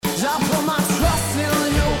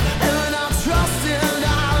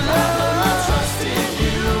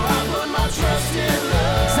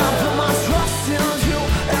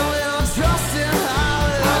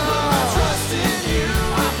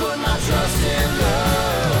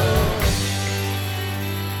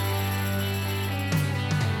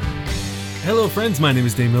Hello friends, my name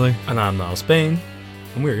is Dave Miller. And I'm Niles Payne,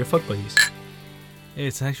 and we're your fuck buddies. Hey,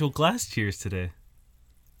 it's actual glass cheers today.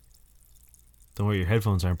 Don't worry, your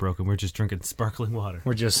headphones aren't broken. We're just drinking sparkling water.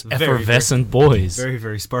 We're just Very, effervescent boys. Very,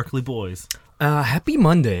 very sparkly boys. Happy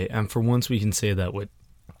Monday, and for once we can say that with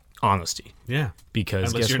honesty. Yeah.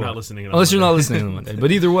 Because Unless guess you're what? not listening on Unless you're Monday. not listening on Monday.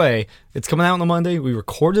 But either way, it's coming out on a Monday. We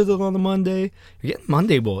recorded it on a Monday. You're getting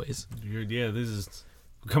Monday, boys. This is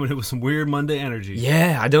coming in with some weird Monday energy.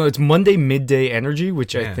 Yeah, I know. It's Monday midday energy,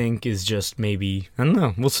 which I Yeah. think is just maybe, I don't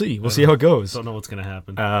know. We'll see. We'll see how it goes. Don't know what's going to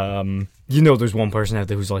happen. There's one person out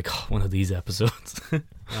there who's like, oh, one of these episodes.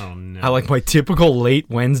 Oh, no. I like my typical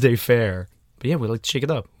late Wednesday fare. But yeah, we like to shake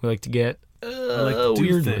it up. We like to get I like to do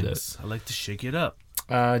weird with it. things. I like to shake it up.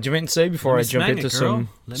 Do you have anything to say before I jump into some...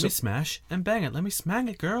 Let me smash and bang it. Let me smang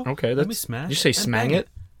it, girl. Okay, Let me smash. You say and smang bang it?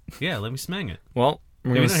 Yeah, let me smang it. Well,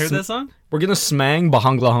 Have you not heard that song? We're gonna smang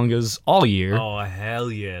Bahangla Hungas all year Oh, hell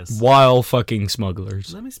yes. while fucking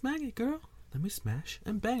smugglers. Let me smang it, girl. Let me smash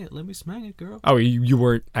and bang it. Let me smang it, girl. Oh, you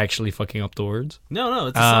weren't actually fucking up the words? No,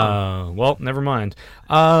 it's a song. Well, never mind.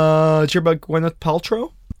 Did you hear about Gwyneth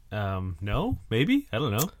Paltrow? No, maybe. I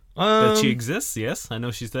don't know. That she exists, yes. I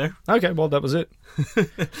know she's there. Okay, well, that was it.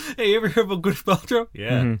 Hey, you ever heard about Gwyneth Paltrow?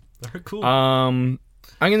 Yeah. They're cool. I'm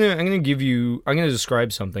gonna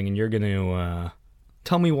describe something, and you're gonna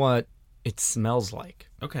tell me what it smells like.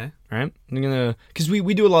 Okay. All right? Because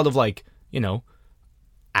we do a lot of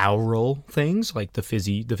oral things, like the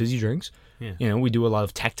fizzy drinks. Yeah. We do a lot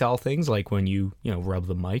of tactile things, like when you rub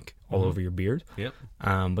the mic all over your beard. Yep.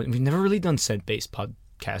 But we've never really done scent-based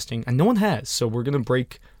podcasting, and no one has. So we're gonna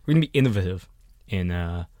be innovative in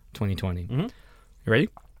 2020. Mm-hmm. You ready?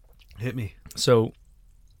 Hit me. So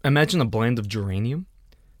imagine a blend of geranium,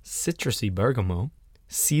 citrusy bergamot,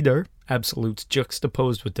 cedar absolutes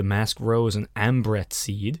juxtaposed with damask rose and ambret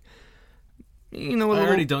seed. I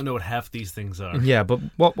already don't know what half these things are. Yeah, but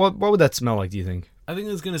what would that smell like, do you think? I think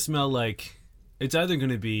it's going to smell like... It's either going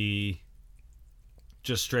to be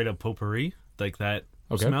just straight up potpourri, like that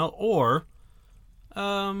smell, or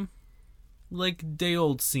like day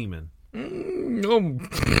old semen.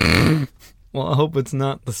 Oh. Well, I hope it's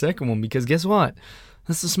not the second one, because guess what?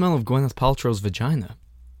 That's the smell of Gwyneth Paltrow's vagina.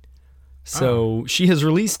 So she has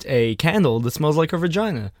released a candle that smells like her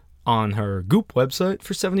vagina on her Goop website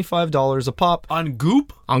for $75 a pop. On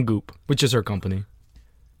Goop? On Goop, which is her company.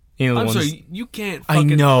 I'm sorry, you can't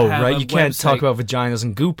fucking I know, have right? a You can't website. talk about vaginas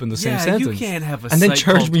and Goop in the same sentence. You can't have a and then site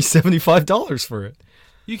charge called- me $75 for it.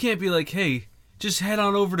 You can't be like, hey, just head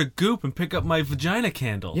on over to Goop and pick up my vagina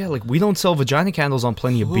candle. Yeah, we don't sell vagina candles on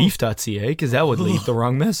plentyofbeef.ca because that would leave the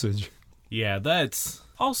wrong message. Yeah, that's...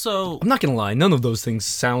 Also... I'm not gonna lie, none of those things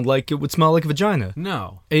sound like it would smell like a vagina.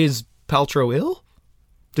 No. Is Paltrow ill?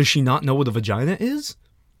 Does she not know what a vagina is?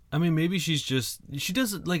 I mean, maybe she's just... She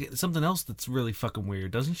does, like, something else that's really fucking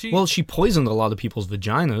weird, doesn't she? Well, she poisoned a lot of people's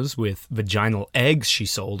vaginas with vaginal eggs she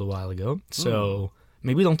sold a while ago. So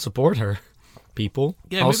maybe don't support her, people.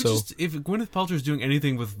 Yeah, also, maybe just... If Gwyneth Paltrow's doing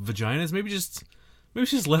anything with vaginas, maybe just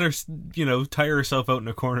let her, tire herself out in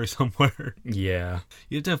a corner somewhere. yeah.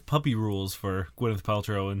 You have to have puppy rules for Gwyneth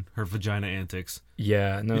Paltrow and her vagina antics.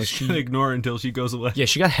 Yeah, no, You should ignore her until she goes away. Yeah,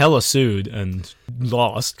 she got hella sued and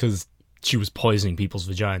lost because she was poisoning people's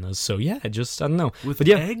vaginas. So yeah, I don't know. With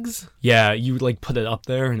eggs? Yeah, you would put it up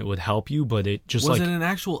there and it would help you, but it just Was it an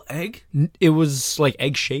actual egg? it was like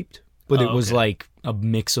egg shaped, but it was okay. like a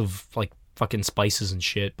mix of like fucking spices and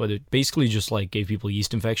shit. But it basically just like gave people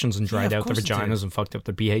yeast infections and dried out their course it did. vaginas and fucked up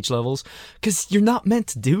their pH levels. Because you're not meant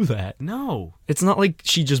to do that. No. It's not like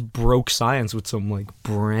she just broke science with some like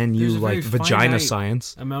brand new There's a very like vagina finite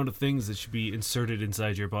science. amount of things that should be inserted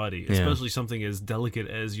inside your body, Yeah. especially something as delicate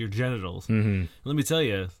as your genitals. Mm-hmm. Let me tell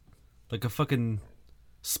you, like a fucking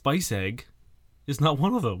spice egg is not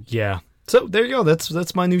one of them. Yeah. So there you go.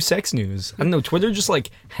 That's my new sex news. I don't know. Twitter just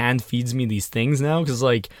like hand feeds me these things now because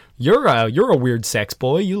like you're a weird sex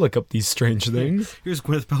boy. You look up these strange things. Here's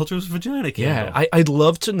Gwyneth Paltrow's vagina candle. Yeah, I'd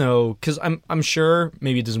love to know because I'm sure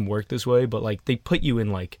maybe it doesn't work this way, but like they put you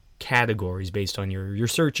in like categories based on your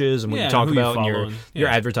searches and what Yeah, you talk who you about and follow your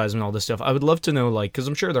and- advertisement and all this stuff. I would love to know like because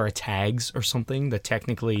I'm sure there are tags or something that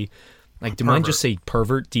technically like do mine just say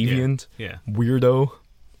pervert, deviant, Yeah. weirdo?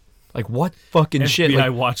 Like what fucking shit? FBI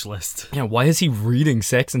Like, watch list. yeah, why is he reading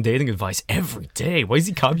sex and dating advice every day? Why is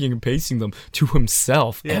he copying and pasting them to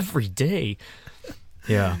himself every day?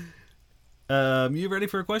 Yeah. You ready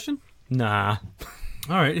for a question? Nah.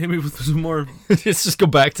 All right, hit me with some more. Let's just go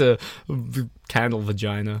back to candle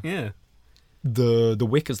vagina. Yeah. The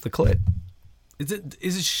wick is the clit. Is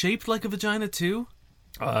it shaped like a vagina too?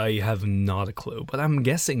 I have not a clue, but I'm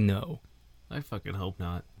guessing no. I fucking hope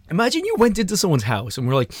not. Imagine you went into someone's house and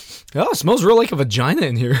we're like, oh, it smells real like a vagina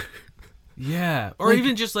in here. Yeah, or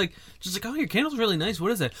even just like, oh, your candle's really nice.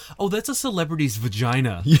 What is that? Oh, that's a celebrity's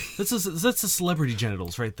vagina. That's a celebrity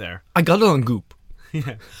genitals right there. I got it on Goop.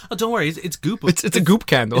 Yeah. Oh, don't worry, it's Goop. It's a Goop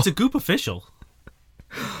candle. It's a Goop official.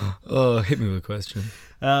 Hit me with a question.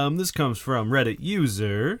 This comes from Reddit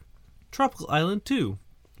user Tropical Island 2.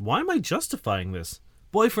 Why am I justifying this?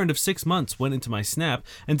 Boyfriend of 6 months went into my Snap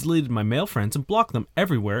and deleted my male friends and blocked them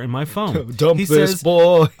everywhere in my phone. Dump he this says,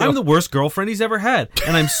 boy. I'm the worst girlfriend he's ever had,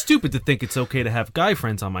 and I'm stupid to think it's okay to have guy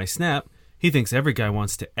friends on my Snap. He thinks every guy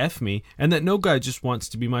wants to F me, and that no guy just wants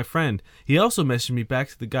to be my friend. He also messaged back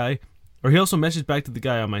to the guy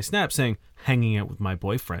on my Snap saying, hanging out with my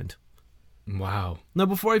boyfriend. Wow. Now,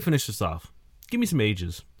 before I finish this off, give me some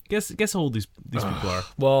ages. Guess how old these people are.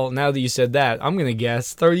 Well, now that you said that, I'm going to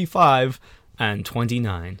guess 35 and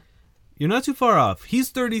 29. You're not too far off. He's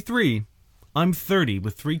 33. I'm 30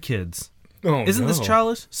 with 3 kids. Oh, Isn't this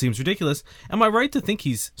childish? Seems ridiculous. Am I right to think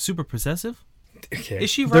he's super possessive? Okay. Is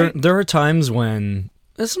she right? There are times when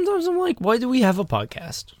sometimes I'm like, why do we have a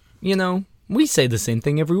podcast? You know, we say the same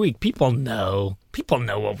thing every week. People know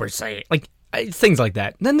what we're saying. Like, things like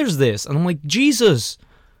that. Then there's this, and I'm like, Jesus,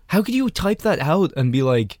 how could you type that out and be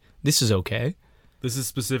like, this is okay? This is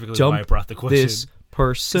specifically why I brought the question. This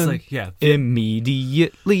person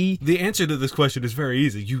immediately. The answer to this question is very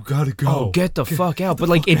easy. You gotta go. Oh, get the fuck out. But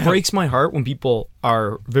like, it breaks my heart when people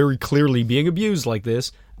are very clearly being abused like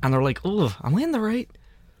this, and they're like, oh, am I in the right?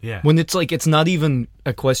 Yeah. When it's like, it's not even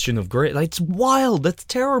a question of grade. Like, it's wild. That's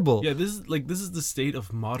terrible. Yeah, this is the state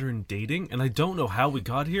of modern dating, and I don't know how we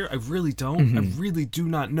got here. I really don't. I really do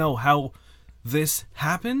not know how this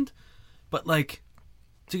happened. But like,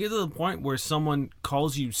 to get to the point where someone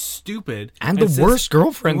calls you stupid and the says, worst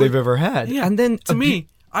girlfriend they've ever had. Yeah. And then to me,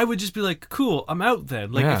 I would just be like, cool, I'm out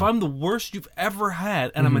then. Like, if I'm the worst you've ever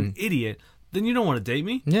had and I'm an idiot, then you don't want to date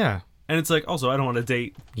me. Yeah. And it's like, also, I don't want to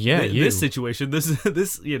date this situation,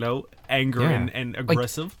 this anger and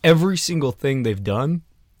aggressive. Like, every single thing they've done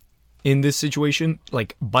in this situation,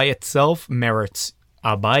 like, by itself, merits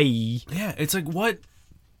a bye. Yeah, it's like,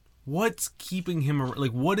 what's keeping him,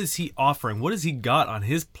 like, what is he offering? What has he got on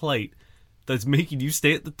his plate that's making you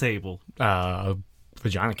stay at the table?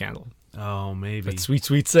 Vagina candle. Oh, maybe. That sweet,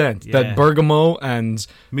 sweet scent. Yeah. That bergamot and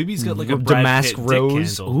maybe he's got like a Brad damask Pitt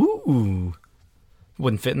rose. Dick candle. Ooh.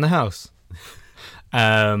 Wouldn't fit in the house.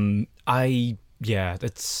 Get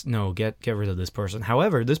rid of this person.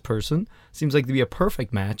 However, this person seems like to be a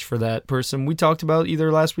perfect match for that person we talked about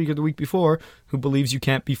either last week or the week before, who believes you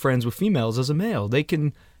can't be friends with females as a male. They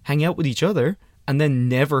can hang out with each other and then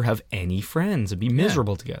never have any friends and be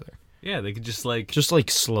miserable together. Yeah, they could just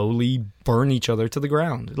slowly burn each other to the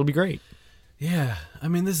ground. It'll be great. Yeah, I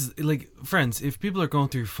mean, this is like, friends, if people are going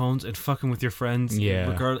through your phones and fucking with your friends,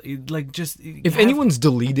 if anyone's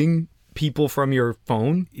deleting people from your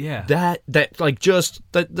phone, that's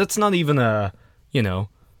not even a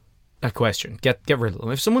question. Get rid of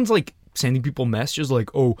them. If someone's like sending people messages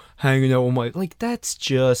like, oh, hanging out with my, like, that's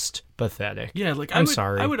just pathetic. Yeah, like, I'm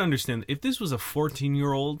sorry. I would understand if this was a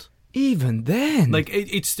 14-year-old. Even then, like,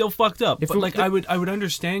 it's still fucked up. But I would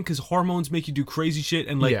understand, because hormones make you do crazy shit,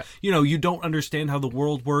 and you don't understand how the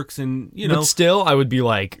world works, and But still, I would be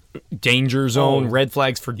like, danger zone, red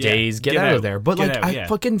flags for days, get out of there. But a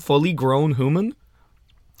fucking fully grown human.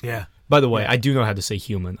 Yeah. By the way, I do know how to say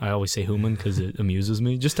human. I always say human because it amuses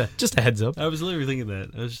me. Just a heads up. I was literally thinking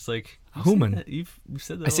that. I was just like, human. You've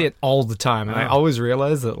said that. I say it all the time, and I always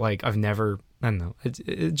realize that, like, I've never. I don't know.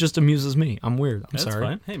 It just amuses me. I'm weird. I'm sorry. That's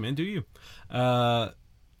fine. Hey, man, do you? But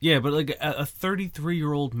like a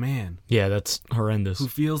 33-year-old man. Yeah, that's horrendous. Who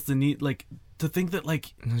feels the need, like, to think that,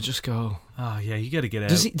 like, just go. Oh yeah, you got to get out.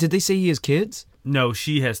 Did they say he has kids? No,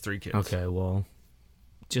 she has 3 kids. Okay, well,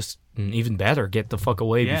 just even better. Get the fuck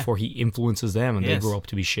away before he influences them and they grow up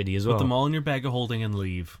to be shitty as well. Put them all in your bag of holding and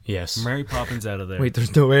leave. Yes. Mary Poppins out of there. Wait,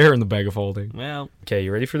 there's no air in the bag of holding. Well. Okay,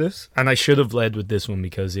 you ready for this? And I should have led with this one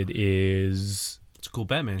because it is... It's a cool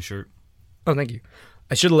Batman shirt. Oh, thank you.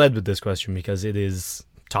 I should have led with this question because it is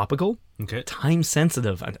topical, time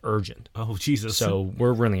sensitive, and urgent. Oh, Jesus. So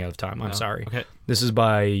we're running out of time. I'm sorry. Okay. This is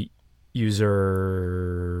by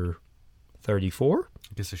user 34.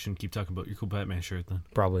 I guess I shouldn't keep talking about your cool Batman shirt then.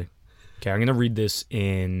 Probably. Okay, I'm going to read this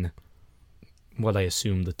in what I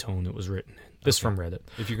assume the tone it was written in. This is from Reddit.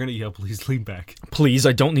 If you're going to yell, please lean back. Please,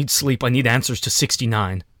 I don't need sleep. I need answers to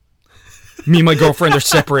 69. Me and my girlfriend are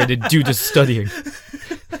separated due to studying.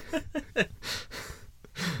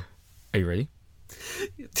 Are you ready?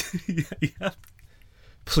 Yeah.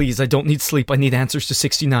 Please, I don't need sleep. I need answers to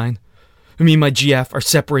 69. Me and my GF are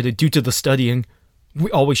separated due to the studying.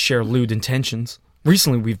 We always share lewd intentions.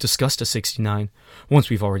 Recently, we've discussed a 69. Once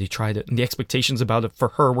we've already tried it, and the expectations about it for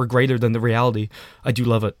her were greater than the reality. I do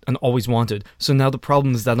love it, and always wanted. So now the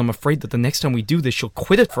problem is that I'm afraid that the next time we do this, she'll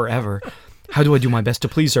quit it forever. How do I do my best to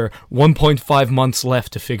please her? 1.5 months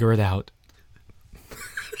left to figure it out.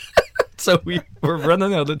 So we're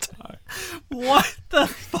running out of time. What the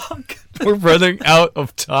fuck? We're running out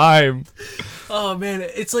of time. Oh man,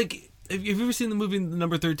 it's like, have you ever seen the movie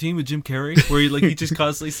Number 13 with Jim Carrey, where he just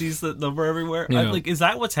constantly sees the number everywhere? Yeah. I'm like, is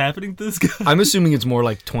that what's happening to this guy? I'm assuming it's more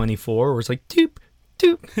like 24, where it's like doop,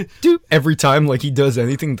 doop, doop. Every time like he does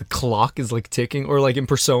anything, the clock is like ticking, or like in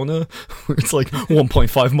Persona, where it's like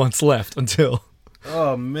 1.5 months left until.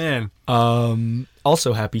 Oh man.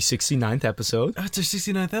 Also, happy 69th episode. Oh, it's our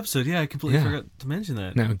 69th episode. Yeah, I completely Yeah. forgot to mention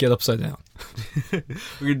that. Now get upside down. We're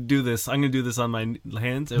gonna do this. I'm gonna do this on my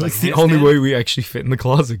hands. or, like, That's the handstand. only way we actually fit in the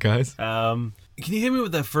closet, guys. Can you hit me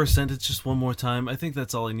with that first sentence just one more time? I think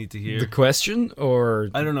that's all I need to hear. The question or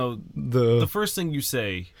I don't know. the The first thing you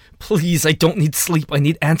say. please, I don't need sleep. I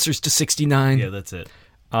need answers to 69. Yeah, that's it.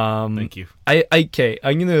 Um, Thank you. Okay,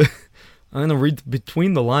 I'm gonna read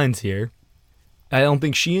between the lines here. I don't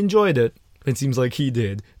think she enjoyed it. It seems like he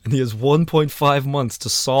did, and he has 1.5 months to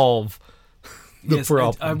solve the Yes,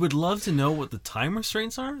 problem. I would love to know what the time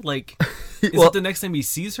restraints are. Like, is Well- it the next time he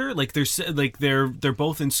sees her? Like they're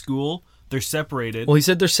both in school. They're separated. Well, he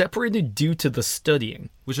said they're separated due to the studying,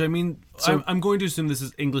 Which I mean, So- I'm going to assume this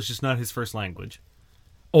is English is not his first language.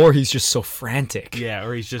 or he's just so frantic. Yeah,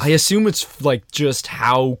 or he's just. I assume it's like just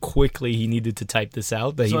how quickly he needed to type this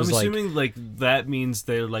out that So he I'm was like, assuming like that means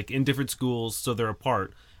they're like in different schools, so they're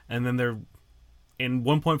apart, and then they're in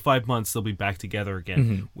 1.5 months they'll be back together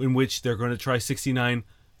again, in which they're going to try 69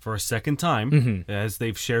 for a second time, as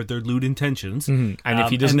they've shared their lewd intentions. and if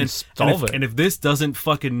he doesn't solve it, and if this doesn't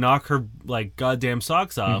fucking knock her like goddamn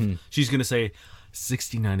socks off, she's going to say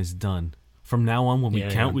 69 is done. From now on, when we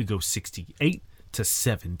Yeah, count, yeah. we go 68 to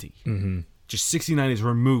 70. Just 69 is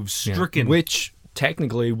removed, yeah, stricken. which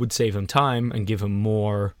technically would save him time and give him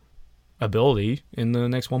more ability in the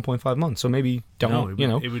next 1.5 months. So maybe don't,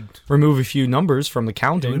 No, it would remove a few numbers from the it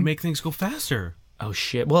counting. would make things go faster. Oh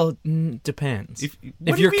shit! Well, depends. If- what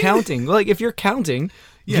If do you you're mean? counting, if you're counting,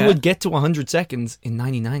 Yeah. you would get to 100 seconds in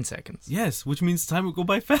 99 seconds. Yes, which means time would go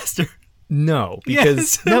by faster. No,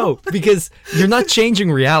 because Yes. because you're not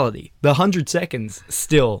changing reality. The 100 seconds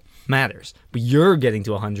still matters, but you're getting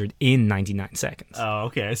to 100 in 99 seconds. Oh,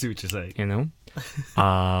 okay, I see what you're saying. You know.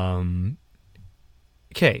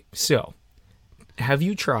 Okay, so have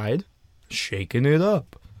you tried shaking it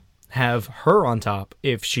up? Have her on top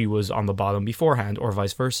if she was on the bottom beforehand, or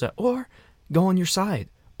vice versa, or go on your side,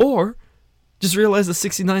 or just realize the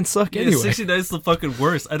 69 suck Yeah, anyway. 69 is the fucking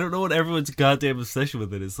worst. I don't know what everyone's goddamn obsession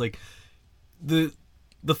with it is. Like,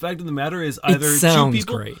 the fact of the matter is either sounds two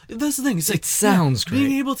people. great. That's the thing. It's like, It sounds Being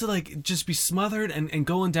great. able to like just be smothered and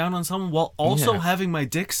going down on someone while also Yeah. having my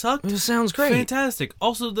dick sucked. It sounds great. Fantastic.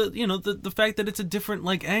 Also, the fact that it's a different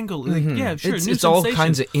like angle. Like, yeah, sure. It's, new it's all sensation.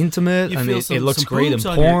 kinds of intimate, You and feel it some looks great in boobs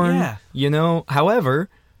on your- porn. yeah. You know, however,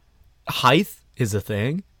 height is a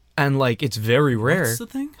thing, and like it's very rare. What's the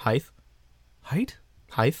thing? Height.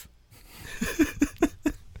 Height.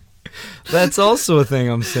 That's also a thing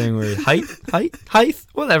I'm saying weird. Height,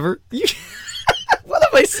 whatever. What am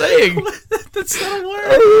I saying? That's not a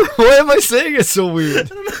word. Why am I saying it so weird?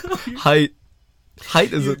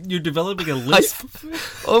 Height is a. You're developing a lisp.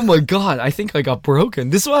 Oh my god, I think I got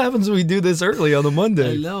broken. This is what happens when we do this early on a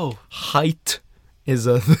Monday. Hello. Height is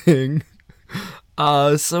a thing.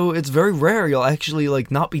 So it's very rare you'll actually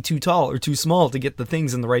like not be too tall or too small to get the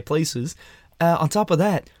things in the right places. On top of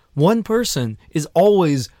that, one person is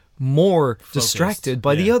always more distracted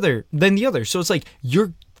by the yeah. other than the other. So it's like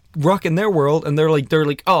you're rocking their world and they're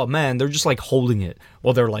like, oh man, they're just like holding it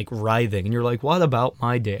while they're like writhing, and you're like, what about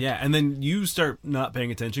my dick? Yeah, and then you start not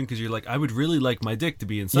paying attention because you're like, I would really like my dick to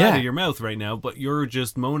be inside Yeah. of your mouth right now, but you're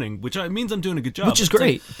just moaning, which means I'm doing a good job. Which is It's like,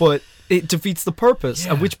 great, but it defeats the purpose.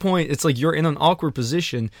 Yeah. At which point, it's like you're in an awkward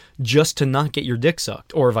position just to not get your dick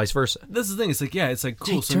sucked, or vice versa. that's the thing. It's like, yeah, it's like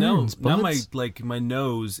cool. Take So turns, now buds. my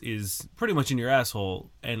nose is pretty much in your asshole,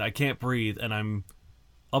 and I can't breathe, and I'm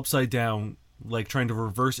upside down, like trying to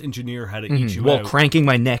reverse engineer how to eat you While out. cranking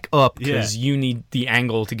my neck up because Yeah. you need the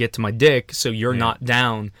angle to get to my dick, so you're not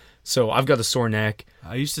down. So I've got a sore neck.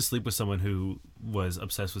 I used to sleep with someone who was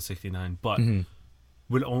obsessed with 69, but Mm-hmm.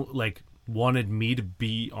 would wanted me to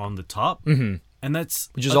be on the top, and that's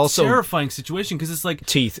Which is a also- terrifying situation because it's like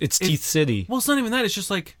Teeth. It's Teeth City. Well, it's not even that. It's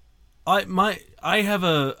just like I have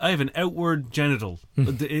an outward genital.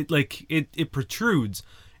 It protrudes.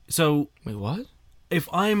 So Wait, what? if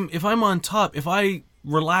I'm on top, if I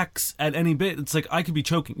relax at any bit. It's like I could be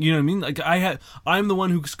choking. You know what I mean? Like I'm the one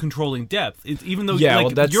who's controlling depth. It's even though Yeah, like,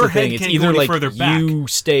 well, that's your the head thing. It's can't either go any like further back. you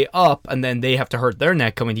stay up and then they have to hurt their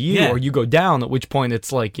neck coming to you, Yeah. or you go down. At which point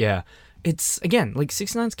it's like, yeah, it's again like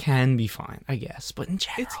 69s can be fine, I guess, but in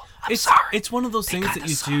general, I'm sorry. It's one of those things that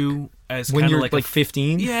you suck. do as When kind you're of like like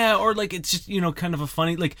 15, yeah, or like it's just kind of a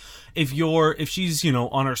funny like if she's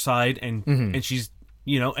on her side and she's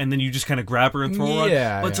and then you just kind of grab her and throw her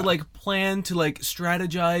Yeah, on. But to yeah. like plan to like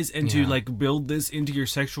strategize and to Yeah. like build this into your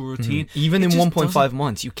sexual routine, even it in just 1.5 doesn't-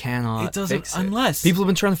 months, you cannot. It doesn't fix it. unless People have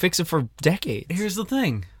been trying to fix it for decades. Here's the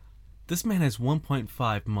thing. This man has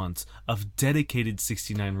 1.5 months of dedicated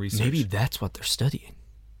 69 research. Maybe that's what they're studying.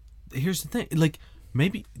 Here's the thing. Like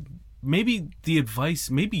maybe the advice,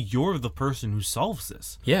 maybe you're the person who solves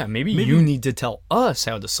this. Yeah, maybe you need to tell us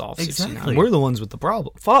how to solve 69. Exactly. We're the ones with the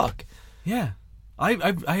problem. Fuck. Yeah.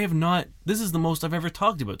 I have not. This is the most I've ever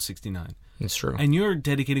talked about 69. It's true. And you're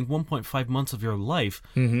dedicating 1.5 months of your life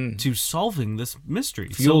to solving this mystery.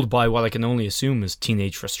 Fueled by what I can only assume is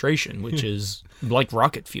teenage frustration, which is like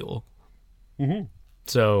rocket fuel. Mhm.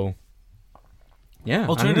 So, yeah.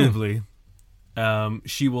 Alternatively,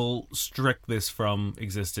 she will strike this from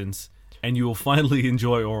existence, and you will finally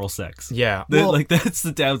enjoy oral sex. Yeah. Well, Like that's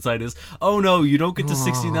the downside is, oh no, you don't get to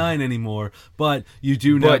 69 anymore, but you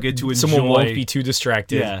do now get to enjoy. Someone won't be too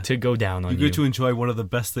distracted Yeah. to go down on You you. get to enjoy one of the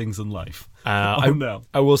best things in life. No.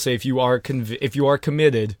 I will say, if you are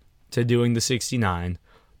committed to doing the 69,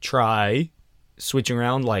 try switching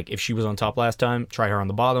around. Like if she was on top last time, try her on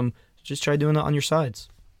the bottom. Just try doing it on your sides.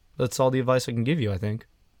 That's all the advice I can give you, I think.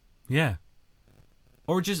 Yeah.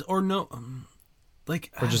 Or no,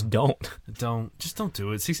 like Or just don't. don't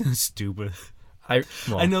do it. 69 is stupid. Well,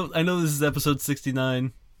 I know this is episode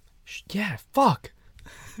 69. Yeah, fuck.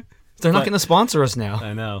 They're not But- going to sponsor us now.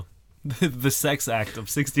 I know. The sex act of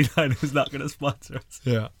 69 is not going to sponsor us.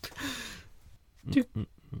 Yeah.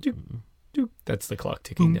 That's the clock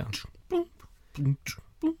ticking down. Boom.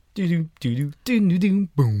 Hey,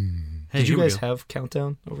 Did you here we guys go. have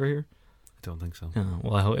countdown over here? I don't think so. Oh,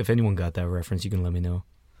 well, if anyone got that reference, you can let me know.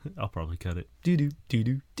 I'll probably cut it.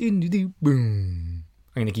 Boom.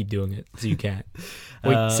 I'm gonna keep doing it so you can't.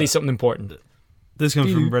 Wait, say something important. This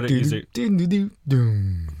comes from Reddit user.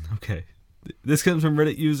 Doom. Okay. This comes from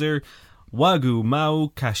Reddit user Wagu Mao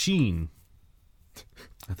Kashin.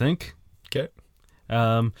 I think. Okay.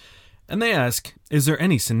 And they ask, is there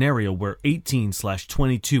any scenario where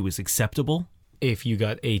 18/22 is acceptable? If you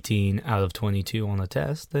got 18 out of 22 on a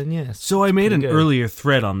test, then yes. So I made an good. earlier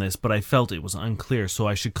thread on this, but I felt it was unclear, so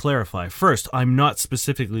I should clarify. First, I'm not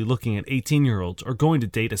specifically looking at 18-year-olds or going to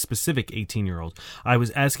date a specific 18-year-old. I was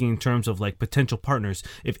asking in terms of like potential partners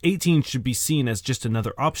if 18 should be seen as just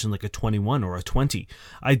another option like a 21 or a 20.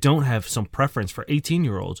 I don't have some preference for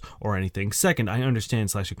 18-year-olds or anything. Second, I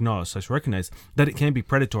understand / acknowledge / recognize that it can be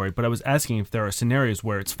predatory, but I was asking if there are scenarios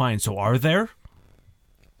where it's fine. So are there?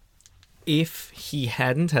 If he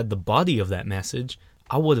hadn't had the body of that message,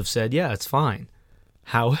 I would have said, yeah, it's fine.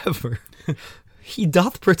 However, he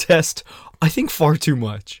doth protest, I think, far too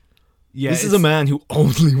much. Yeah, This is a man who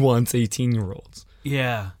only wants 18-year-olds.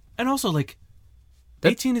 Yeah. And also, like,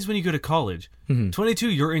 18 is when you go to college. 22,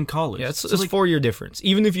 you're in college. Yeah, it's So, a like, 4-year difference.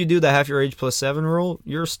 Even if you do the half your age plus 7 rule,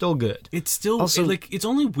 you're still good. it's still, Also- like, it's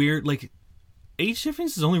only weird, like, age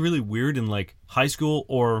difference is only really weird in, like, high school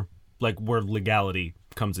or, like, where legality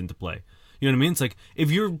comes into play. You know what I mean? It's like, if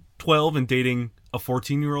you're 12 and dating a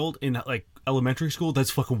 14-year-old in, like, elementary school, that's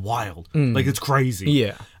fucking wild. Like, it's crazy.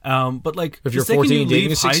 Yeah. But, like, If the you're second 14 you dating a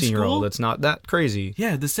leave high 16-year-old, school- it's not that crazy.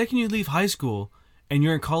 Yeah, the second you leave high school and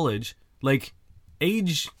you're in college, like,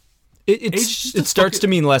 age... It just a starts to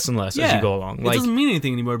mean less and less as Yeah, you go along. it Like, doesn't mean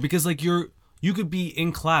anything anymore because like you could be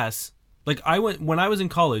in class. Like when I was in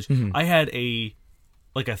college, Mm-hmm. I had a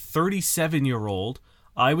 37-year-old.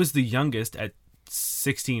 I was the youngest at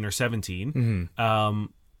 16 or 17. Mm-hmm.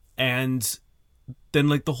 And then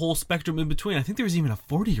like the whole spectrum in between. I think there was even a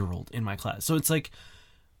 40-year-old in my class. So it's like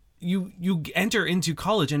you enter into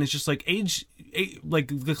college and it's just like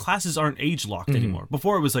like the classes aren't age locked anymore.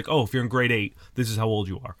 Before it was like, oh, if you're in grade 8, this is how old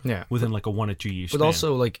you are. Yeah. Within like a 1 or 2 years. but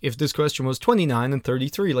also, like, if this question was 29 and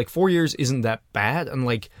 33, like, 4 years isn't that bad. And,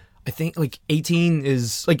 like, I think, like, 18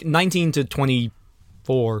 is, like, 19 to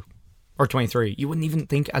 24 or 23. You wouldn't even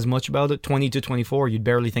think as much about it. 20 to 24, you'd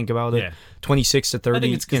barely think about it. Yeah. 26 to 30, I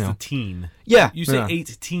think it's you because know. the teen. Yeah. You say yeah.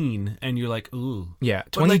 18 and you're like, ooh. Yeah,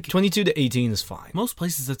 But, like, 22 to 18 is fine. most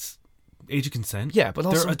places that's age of consent. Yeah, but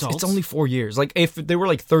also they're it's adults. only 4 years. Like, if they were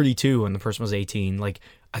like 32 and the person was 18, like,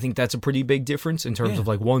 I think that's a pretty big difference in terms Yeah. of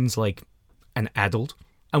like one's like an adult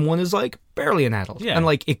and one is like barely an adult. Yeah. And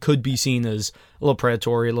like it could be seen as a little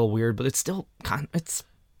predatory, a little weird, but it's still it's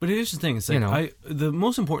But here's the thing: it's like the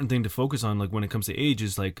most important thing to focus on, like when it comes to age,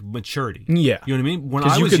 is like maturity. Yeah. You know what I mean? When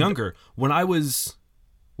I was younger, when I was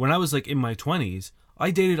like in my 20s, I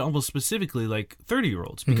dated almost specifically like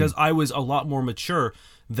 30-year-olds because I was a lot more mature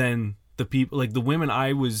than the people, like the women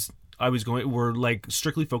I was going were like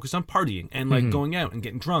strictly focused on partying and like going out and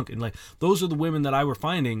getting drunk, and like those are the women that I were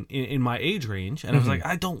finding in my age range, and I was like,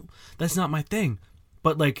 that's not my thing.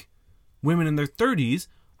 But like women in their 30s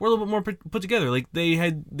were a little bit more put together. Like they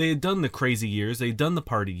had done the crazy years, they'd done the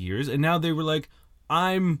party years, and now they were like,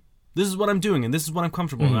 this is what I'm doing, and this is what I'm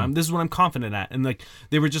comfortable in, this is what I'm confident at, and like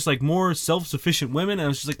they were just like more self-sufficient women, and I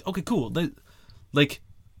was just like, okay, cool, like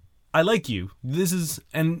I like you. This is,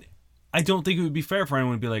 and I don't think it would be fair for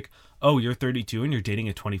anyone to be like, oh, you're 32 and you're dating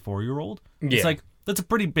a 24-year-old. Yeah. It's like that's a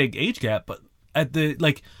pretty big age gap, but at the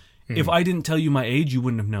like. If I didn't tell you my age, you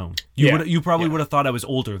wouldn't have known. You probably would have thought I was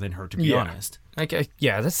older than her, to be honest.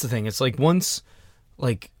 That's the thing. It's like once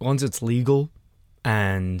it's legal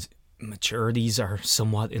and maturities are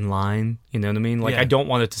somewhat in line, you know what I mean? Like I don't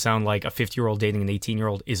want it to sound like a 50-year-old dating an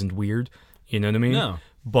 18-year-old isn't weird, you know what I mean? No.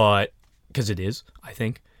 But because it is, I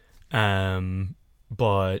think.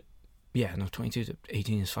 But yeah, no, 22 to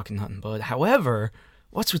 18 is fucking nothing. But however,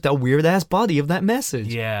 what's with that weird ass body of that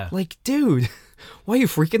message? Yeah. Like, dude, why are you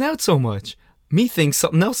freaking out so much? Me thinks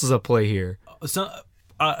something else is at play here. So,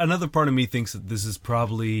 another part of me thinks that this is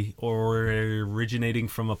probably originating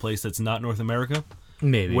from a place that's not North America.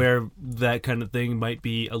 Maybe. Where that kind of thing might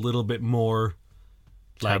be a little bit more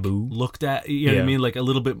like, taboo. Looked at, you know what I mean? Like a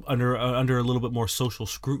little bit under a little bit more social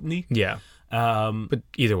scrutiny. Yeah. But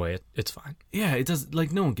either way, it's fine. Yeah, it does.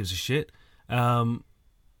 Like, no one gives a shit.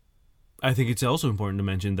 I think it's also important to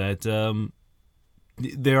mention that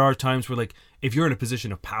there are times where, like, if you're in a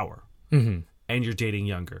position of power and you're dating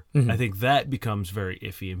younger, I think that becomes very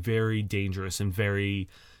iffy and very dangerous and very,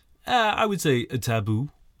 I would say, a taboo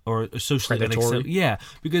or socially predatory. Yeah,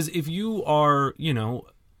 because if you are, you know,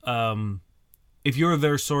 if you're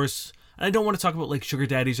their source. I don't want to talk about like sugar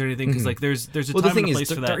daddies or anything because like there's a time and a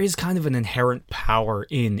place for that. There is kind of an inherent power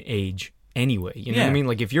in age anyway. You know what I mean?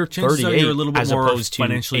 Like if you're Chances 38 you're a little bit as more opposed to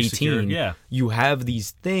 18, secure. you have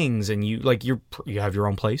these things and you have your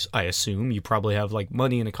own place. I assume you probably have like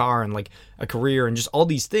money and a car and like a career and just all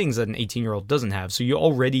these things that an 18-year-old doesn't have. So you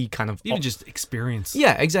already kind of even just experience.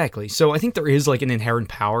 Yeah, exactly. So I think there is like an inherent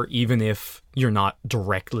power even if you're not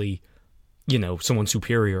directly, you know, someone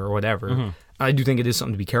superior or whatever. I do think it is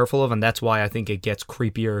something to be careful of, and that's why I think it gets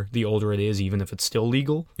creepier the older it is, even if it's still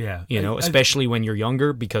legal. Yeah. You know, especially when you're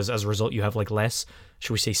younger, because as a result you have like less,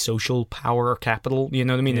 should we say, social power or capital. You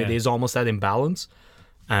know what I mean? Yeah. It is almost that imbalance.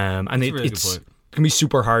 And it's going to be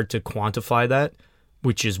super hard to quantify that,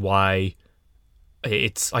 which is why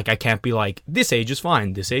it's like I can't be like, this age is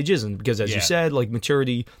fine, this age isn't. Because as you said, like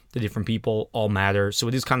maturity, the different people all matter. So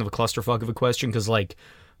it is kind of a clusterfuck of a question because like,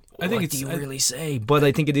 what do you really say? But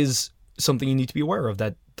I think it is something you need to be aware of,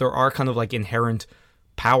 that there are kind of like inherent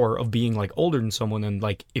power of being like older than someone, and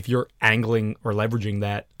like if you're angling or leveraging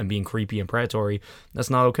that and being creepy and predatory,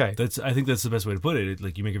 that's not okay. I think that's the best way to put it.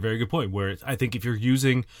 Like you make a very good point where I think if you're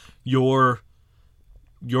using your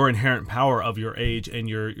inherent power of your age and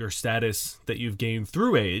your status that you've gained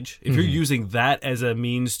through age, if you're using that as a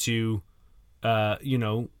means to you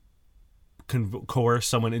know, coerce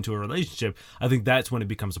someone into a relationship, I think that's when it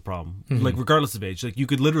becomes a problem. Like regardless of age, like you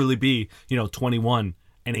could literally be, you know, 21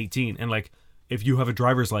 and 18, and like if you have a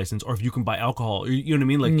driver's license or if you can buy alcohol, you know what I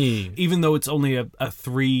mean? Like even though it's only a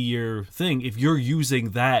 3-year thing, if you're using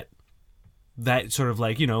that sort of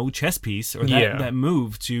like, you know, chess piece or that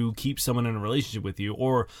move to keep someone in a relationship with you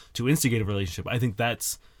or to instigate a relationship, I think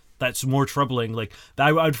that's more troubling. Like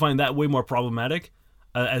I would find that way more problematic.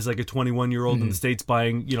 As like a 21-year-old in the States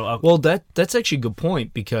buying, you know... Well, that's actually a good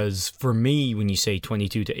point, because for me, when you say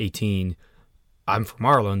 22 to 18, I'm from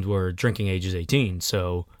Ireland where drinking age is 18,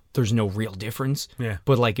 so there's no real difference. Yeah.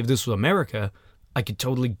 But like if this was America, I could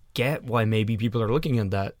totally get why maybe people are looking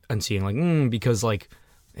at that and seeing like, because like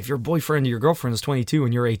if your boyfriend or your girlfriend is 22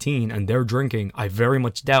 and you're 18 and they're drinking, I very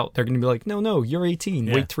much doubt they're going to be like, no, you're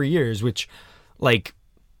 18, wait 3 years, which like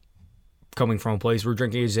coming from a place where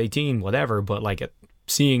drinking age is 18, whatever, but like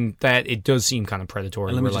seeing that, it does seem kind of predatory.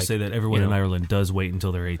 And let me just say that everyone in Ireland does wait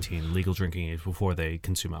until they're 18, legal drinking age, before they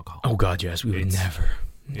consume alcohol. Oh God, yes, we would never.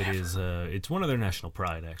 It is. It's one of their national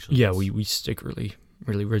pride, actually. Yeah, we stick really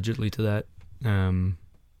rigidly to that.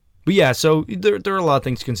 But yeah, so there are a lot of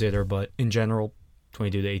things to consider, but in general,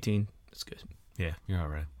 22 to 18, that's good. Yeah, you're all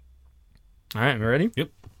right. All right, ready? Yep.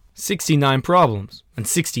 69 problems, and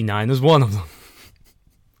 69 is one of them.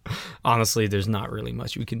 Honestly, there's not really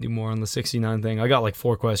much we can do more on the 69 thing. I got like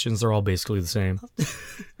 4 questions. They're all basically the same.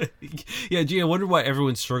 Yeah, gee, I wonder why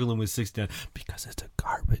everyone's struggling with 69. Because it's a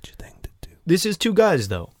garbage thing to do. This is 2 guys,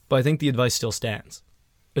 though. But I think the advice still stands.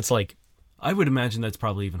 It's like... I would imagine that's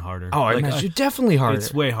probably even harder. Oh, I like, imagine definitely harder.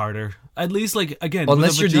 It's way harder. At least, like, again,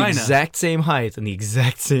 unless with a you're vagina. the exact same height and the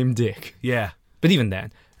exact same dick. Yeah. But even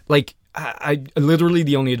then, like, I literally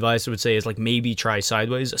the only advice I would say is, like, maybe try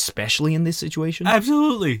sideways, especially in this situation.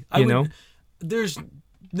 Absolutely. You know? There's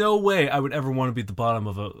no way I would ever want to be at the bottom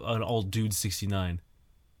of an old dude 69.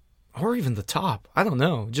 Or even the top. I don't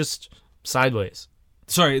know. Just sideways.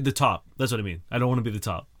 Sorry, the top. That's what I mean. I don't want to be the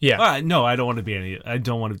top. Yeah. All right, no, I don't want to be any. I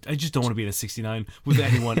just don't want to be in a 69 with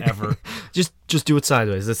anyone ever. Just do it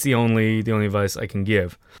sideways. That's the only advice I can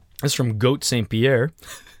give. That's from Goat Saint Pierre.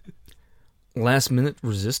 Last minute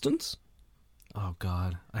resistance? Oh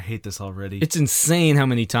God, I hate this already. It's insane how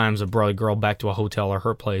many times I brought a girl back to a hotel or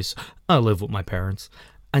her place. I live with my parents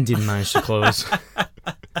and didn't manage to close.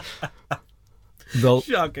 Though,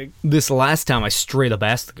 shocking. this last time I straight up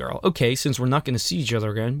asked the girl, okay, since we're not going to see each other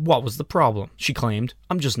again, what was the problem? She claimed,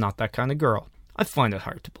 I'm just not that kind of girl. I find it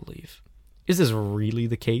hard to believe. Is this really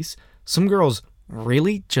the case? Some girls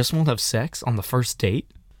really just won't have sex on the first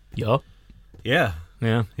date? Yup. Yeah.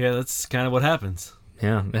 Yeah. Yeah, that's kind of what happens.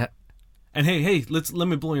 Yeah. And hey, let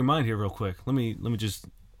me blow your mind here real quick. Let me just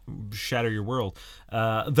shatter your world.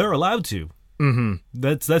 They're allowed to. Mm-hmm.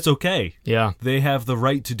 That's okay. Yeah. They have the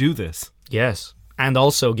right to do this. Yes. And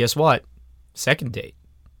also, guess what? Second date.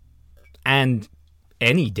 And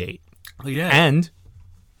any date. Yeah. And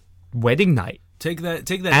wedding night. Take that.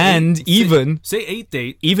 And say 8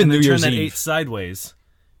 date. Even and then New Year's turn that Eve. 8 sideways,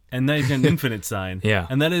 and then you get an infinite sign. Yeah.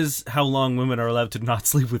 And that is how long women are allowed to not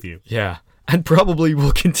sleep with you. Yeah. And probably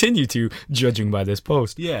will continue to, judging by this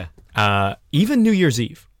post. Yeah. Even New Year's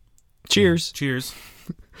Eve. Cheers. Cheers.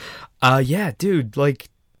 Yeah, dude, like,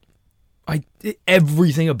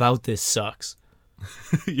 everything about this sucks.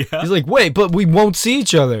 Yeah. He's like, wait, but we won't see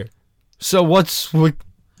each other. So what?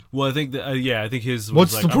 Well, I think that I think his.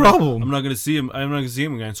 What's was the like, problem? I'm not going to see him. I'm not going to see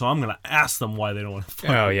him again. So I'm going to ask them why they don't want to. Fuck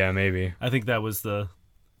Oh me. yeah, maybe. I think that was the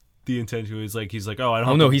intention. He's like, oh, I don't.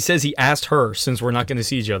 Oh no, he says he asked her since we're not going to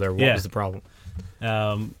see each other. What Yeah. was the problem?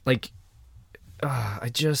 Like, I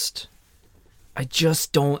just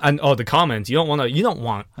don't. And the comments. You don't want the I don't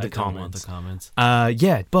want comments. the comments.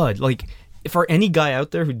 Yeah, but like, for any guy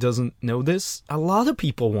out there who doesn't know this, a lot of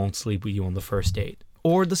people won't sleep with you on the first date,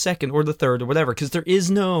 or the second, or the third, or whatever, because there is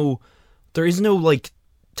no like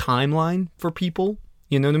timeline for people.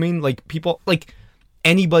 You know what I mean? Like people, like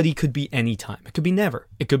anybody could be any time. It could be never.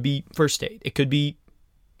 It could be first date. It could be,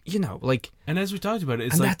 like. And as we talked about it,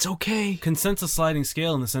 it's And like that's okay. Consent's a sliding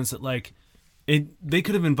scale in the sense that like they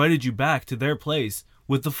could have invited you back to their place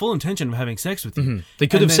with the full intention of having sex with you. Mm-hmm. They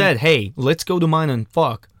could have said, "Hey, let's go to mine and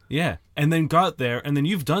fuck." Yeah, and then got there, and then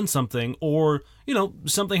you've done something, or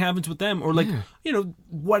something happens with them, or like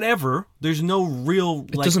whatever. There's no real.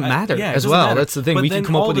 It doesn't matter yeah, it as doesn't well. matter. That's the thing. But We then can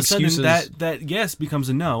come up all with of a sudden excuses. That yes becomes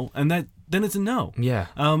a no, and then it's a no. Yeah.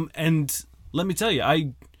 And let me tell you,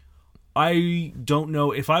 I don't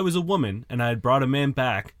know if I was a woman and I had brought a man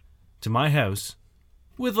back to my house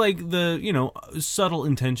with like the subtle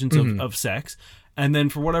intentions of sex, and then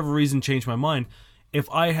for whatever reason changed my mind. If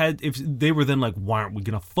they were then like, why aren't we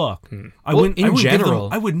gonna fuck? I Well, wouldn't. in I wouldn't give general-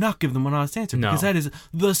 them, I would not give them an honest answer No. because that is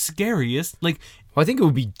the scariest. Like, Well, I think it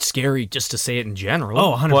would be scary just to say it in general.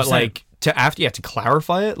 Oh, 100%. But like to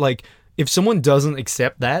clarify it, like if someone doesn't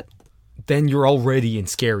accept that, then you're already in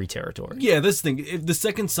scary territory. yeah, this thing. If the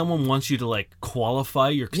second someone wants you to like qualify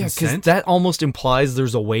your Yeah, because consent, that almost implies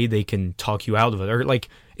there's a way they can talk you out of it, or like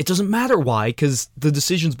it doesn't matter why, because the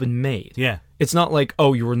decision's been made. yeah, It's not like,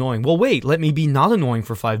 oh, you're annoying. Well, wait, let me be not annoying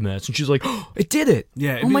for 5 minutes. And she's like, oh, it did it.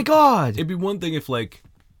 yeah. Oh my God. It'd be one thing if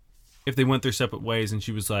they went their separate ways and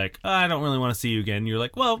she was like, I don't really want to see you again. You're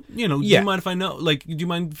like, well, do Yeah. you mind if I know? Like, do you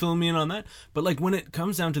mind filling me in on that? But like when it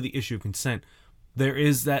comes down to the issue of consent, there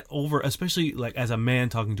is that especially like as a man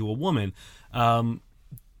talking to a woman,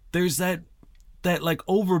 there's that like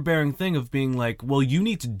overbearing thing of being like, well, you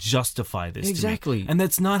need to justify this to me. Exactly. And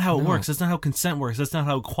that's not how it No. works. That's not how consent works. That's not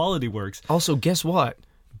how equality works. Also, guess what?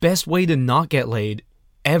 Best way to not get laid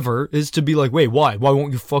ever is to be like, wait, why? Why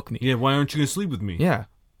won't you fuck me? Yeah, why aren't you gonna sleep with me? Yeah.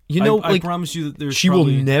 I promise you that there's she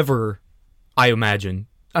probably, will never, I imagine,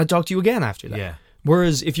 talk to you again after that. Yeah.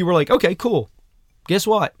 Whereas if you were like, okay, cool, guess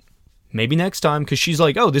what? Maybe next time, because she's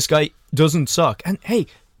like, oh, this guy doesn't suck. And hey,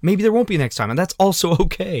 maybe there won't be next time, and that's also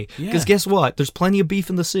okay. Because Yeah. guess what? There's plenty of beef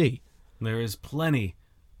in the sea. There is plenty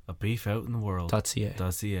of beef out in the world. .ca.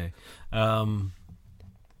 .ca.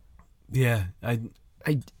 Yeah,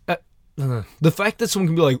 The fact that someone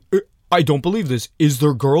can be like, I don't believe this. Is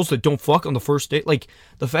there girls that don't fuck on the first date? Like,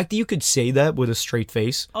 the fact that you could say that with a straight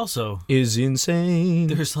face Also, is insane.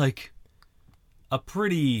 there's like a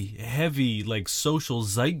pretty heavy like social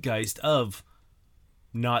zeitgeist of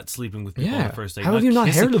not sleeping with people on Yeah. the first date. How have you not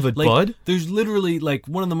kissing. heard of it, Like, bud? There's literally like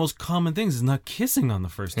one of the most common things is not kissing on the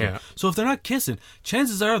first date. Yeah. So if they're not kissing,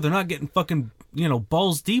 chances are they're not getting fucking,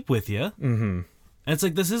 balls deep with you. Mm-hmm. And it's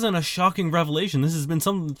like, this isn't a shocking revelation. This has been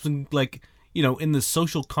something like, in the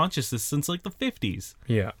social consciousness since like the 50s.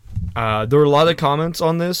 Yeah. There were a lot of comments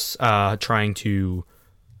on this trying to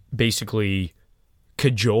basically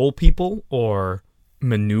cajole people or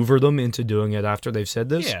maneuver them into doing it after they've said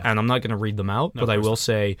this. Yeah. And I'm not going to read them out, but I course will not.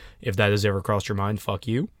 say, if that has ever crossed your mind, fuck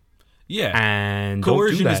you. Yeah. And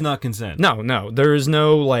Coercion don't do is that. not consent. No. There is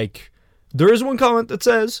no, like... There is one comment that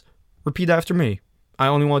says, repeat after me. I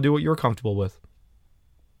only want to do what you're comfortable with.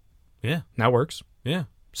 Yeah. That works. Yeah.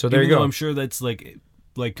 So there Even you though go. I'm sure that's like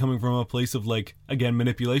coming from a place of like, again,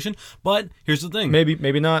 manipulation. But here's the thing.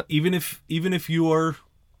 Maybe not. Even if you are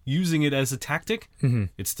using it as a tactic,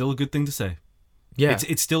 it's still a good thing to say. Yeah.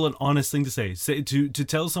 It's still an honest thing to say. To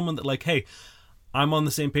tell someone that like, hey, I'm on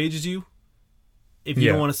the same page as you. If you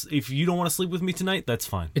Yeah. don't want to sleep with me tonight, that's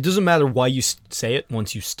fine. It doesn't matter why you say it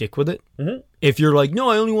once you stick with it. Mm-hmm. If you're like, no,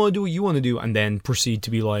 I only want to do what you want to do, and then proceed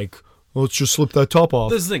to be like, let's just slip that top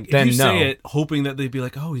off. This is the thing. If then you no. say it hoping that they'd be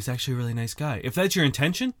like, oh, he's actually a really nice guy. If that's your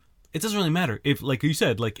intention, it doesn't really matter. If, like you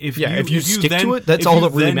said, like if if you stick then, to it, that's if all you that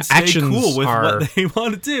really then matters. stay Actions cool with are... what they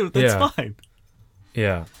want to do, that's Yeah. fine.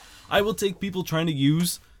 Yeah. I will take people trying to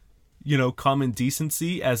use, common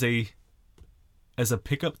decency as a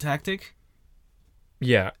pickup tactic,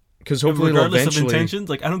 Yeah. Because hopefully they'll regardless eventually... of intentions.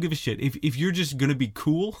 Like, I don't give a shit. If you're just gonna be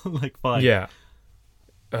cool, like, fine. Yeah.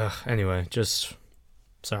 Anyway, just...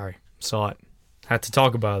 Sorry. Saw it. Had to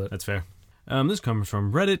talk about it. That's fair. This comes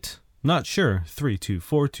from Reddit. Not sure.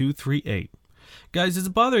 324238. Guys, does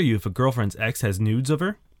it bother you if a girlfriend's ex has nudes of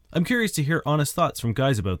her? I'm curious to hear honest thoughts from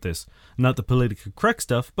guys about this. Not the politically correct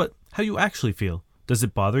stuff, but how you actually feel. Does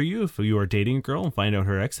it bother you if you are dating a girl and find out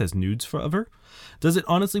her ex has nudes of her? Does it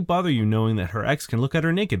honestly bother you knowing that her ex can look at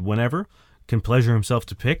her naked whenever, can pleasure himself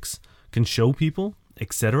to pics, can show people,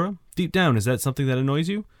 etc.? Deep down, is that something that annoys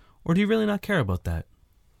you? Or do you really not care about that?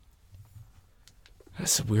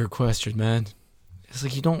 That's a weird question, man. It's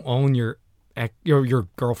like you don't own your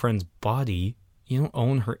girlfriend's body. You don't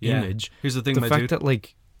own her image. Here's the thing, The my fact dude. that,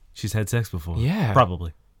 like... She's had sex before. Yeah.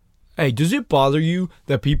 Probably. Hey, does it bother you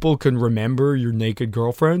that people can remember your naked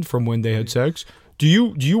girlfriend from when they had sex? Do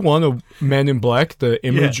you want a Man in Black, the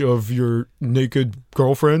image of your naked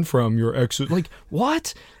girlfriend from your ex? Like,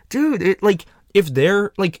 what? Dude,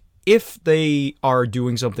 if they are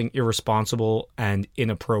doing something irresponsible and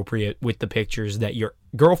inappropriate with the pictures that your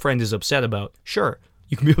girlfriend is upset about, sure,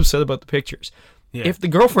 you can be upset about the pictures. Yeah. If the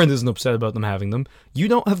girlfriend isn't upset about them having them, you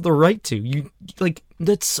don't have the right to. You like,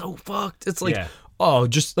 that's so fucked. It's like, Yeah. oh,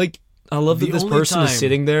 just like, I love The that this only person is time-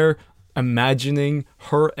 sitting there imagining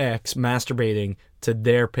her ex masturbating to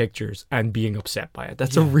their pictures and being upset by it.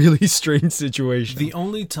 That's a really strange situation. The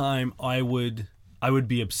only time I would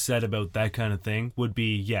be upset about that kind of thing would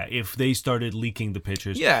be, if they started leaking the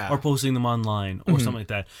pictures Yeah. or posting them online or something like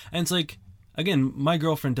that. And it's like, again, my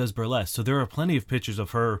girlfriend does burlesque, so there are plenty of pictures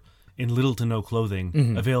of her in little to no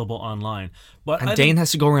clothing available online. But and I Dane think-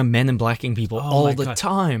 has to go around Men in Blacking people Oh all my the God.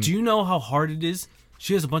 time. Do you know how hard it is?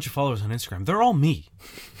 She has a bunch of followers on Instagram. They're all me.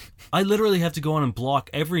 I literally have to go on and block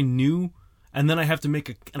every new, and then I have to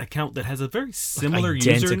make an account that has a very similar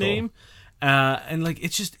identical. username. And like,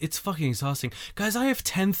 it's fucking exhausting. Guys, I have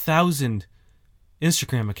 10,000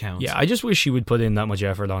 Instagram accounts. Yeah, I just wish he would put in that much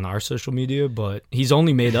effort on our social media, but he's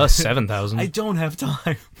only made us 7,000. I don't have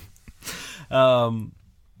time.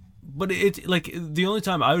 But it's like, the only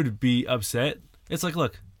time I would be upset, it's like,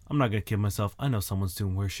 look, I'm not going to kid myself. I know someone's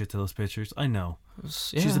doing weird shit to those pictures. I know.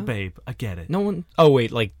 She's a babe. I get it. No one... Oh,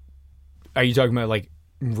 wait, like... Are you talking about, like,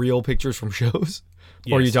 real pictures from shows?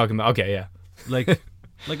 Or are you Yes. talking about... Okay, yeah. Like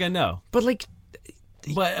I know. But, like...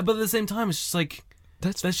 But at the same time, it's just like,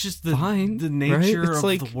 That's just the fine, the right? nature It's of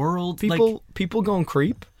like the world. People going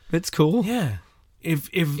creep. It's cool. Yeah. If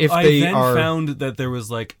I they then are- found that there was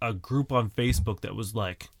like a group on Facebook that was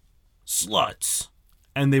like sluts,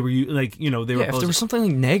 and they were like, they were Yeah, if there posting, was something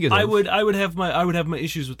like negative... I would have my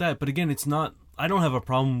issues with that. But again, it's not. I don't have a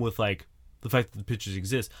problem with like the fact that the pictures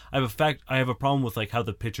exist. I have a problem with like how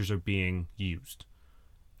the pictures are being used.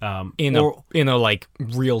 in a like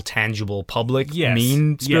real tangible public Yes.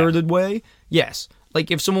 mean-spirited way. Yes. Like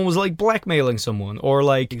if someone was like blackmailing someone or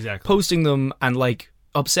like Exactly. posting them and like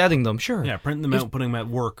upsetting them, sure. Yeah, printing them out, putting them at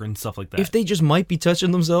work and stuff like that. If they just might be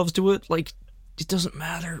touching themselves to it, like it doesn't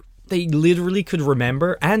matter. they literally could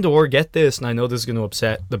remember and or get this, and I know this is going to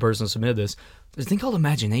upset the person who submitted this, there's a thing called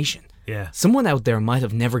imagination. Yeah. Someone out there might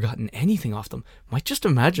have never gotten anything off them, might just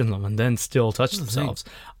imagine them and then still touch themselves.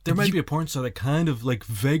 There might be a porn star that kind of like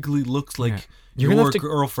vaguely looks like You're your gonna have to-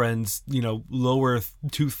 girlfriend's, lower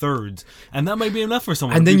 2/3, and that might be enough for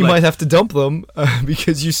someone. And to then be you like, might have to dump them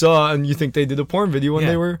because you saw and you think they did a porn video when Yeah.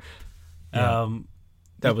 they were... That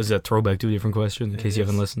That was a throwback to a different question, in case you is.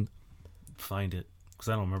 haven't listened. find it because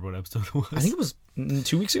I don't remember what episode it was. I think it was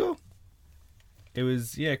 2 weeks ago. it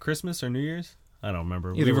was Christmas or New Year's. I don't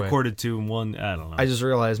remember. Either we way. recorded 2 and 1. I don't know. I just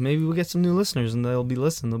realized maybe we'll get some new listeners and they'll be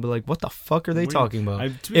listening. They'll be like, what the fuck are they talking about?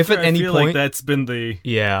 To be fair, I feel like that's been the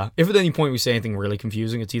Yeah. If at any point we say anything really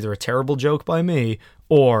confusing, it's either a terrible joke by me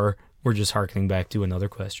or we're just harkening back to another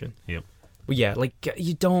question. Yep. But yeah, like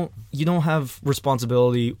you don't have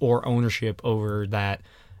responsibility or ownership over that,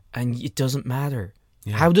 and it doesn't matter.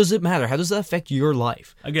 Yeah. How does it matter? How does that affect your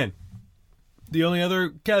life? Again, the only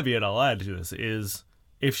other caveat I'll add to this is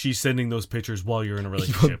if she's sending those pictures while you're in a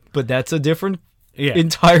relationship. But that's a different, Yeah.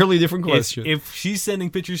 entirely different question. If she's sending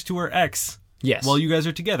pictures to her ex yes. while you guys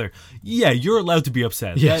are together, yeah, you're allowed to be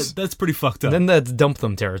upset. Yes. That's pretty fucked up. Then that's dump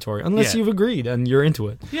them territory, unless Yeah. you've agreed and you're into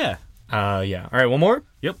it. Yeah. Yeah. All right, one more.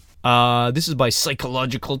 Yep. This is by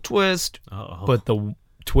Psychological Twist, Oh. but the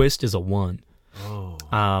twist is a 1. Oh.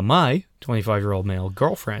 My 25-year-old male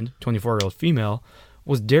girlfriend, 24-year-old female,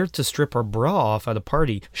 was dared to strip her bra off at a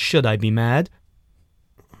party. Should I be mad?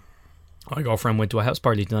 My girlfriend went to a house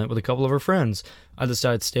party tonight with a couple of her friends. I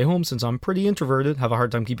decided to stay home since I'm pretty introverted, have a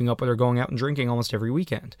hard time keeping up with her going out and drinking almost every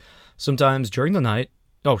weekend. Sometime during the night,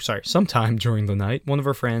 one of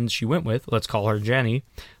her friends she went with, let's call her Jenny,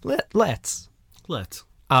 let's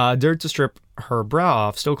dared to strip her bra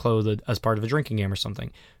off, still clothed, as part of a drinking game or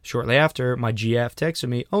something. Shortly after, my GF texted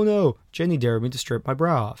me, "Oh no, Jenny dared me to strip my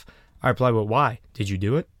bra off." I replied, "Well, why? Did you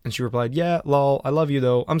do it?" And she replied, "Yeah, lol, I love you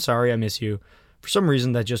though. I'm sorry, I miss you." For some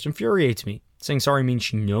reason, that just infuriates me. Saying sorry means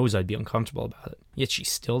she knows I'd be uncomfortable about it, yet she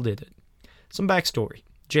still did it. Some backstory.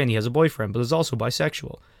 Jenny has a boyfriend, but is also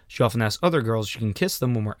bisexual. She often asks other girls if she can kiss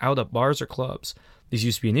them when we're out at bars or clubs. This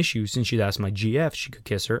used to be an issue since she'd ask my GF if she could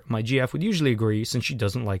kiss her. My GF would usually agree since she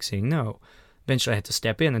doesn't like saying no. Eventually I had to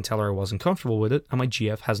step in and tell her I wasn't comfortable with it, and my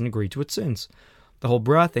GF hasn't agreed to it since. The whole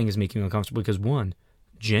bra thing is making me uncomfortable because 1.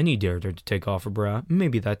 Jenny dared her to take off her bra.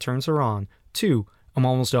 Maybe that turns her on. 2. I'm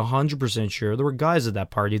almost 100% sure there were guys at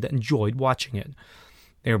that party that enjoyed watching it.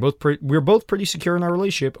 We're both pretty secure in our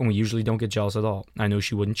relationship, and we usually don't get jealous at all. I know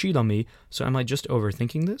she wouldn't cheat on me, so am I just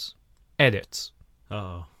overthinking this? Edits.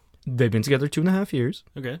 Oh. They've been together 2.5 years,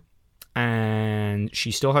 Okay. and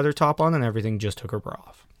she still had her top on and everything, just took her bra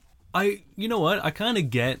off. You know what? I kind of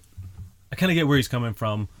get where he's coming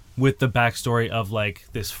from with the backstory of like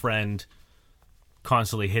this friend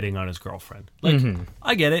constantly hitting on his girlfriend. Like,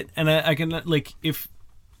 I get it, and I can like if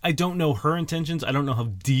I don't know her intentions, I don't know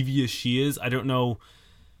how devious she is. I don't know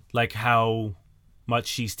like how much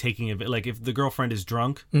she's taking of it. Like if the girlfriend is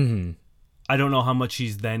drunk, I don't know how much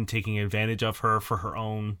she's then taking advantage of her for her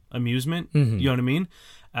own amusement. You know what I mean?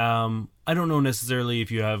 I don't know necessarily if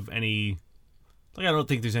you have any. Like, I don't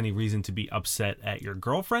think there's any reason to be upset at your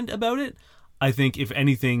girlfriend about it. I think, if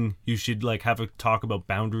anything, you should, like, have a talk about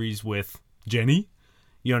boundaries with Jenny.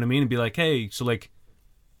 You know what I mean? And be like, hey, so, like,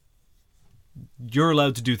 you're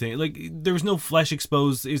allowed to do things. Like, there was no flesh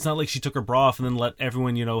exposed. It's not like she took her bra off and then let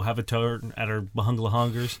everyone, have a turn at her bahungla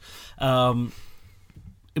hongers.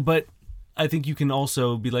 But I think you can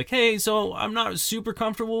also be like, hey, so I'm not super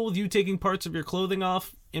comfortable with you taking parts of your clothing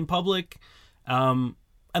off in public.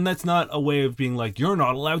 And that's not a way of being like, you're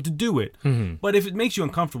not allowed to do it. But if it makes you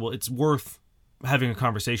uncomfortable, it's worth having a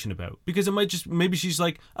conversation about. Because it might just, maybe she's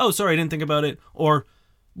like, oh, sorry, I didn't think about it. Or,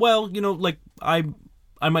 well, like, I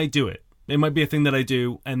might do it. It might be a thing that I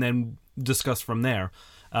do, and then discuss from there.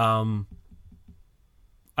 So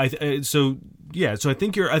I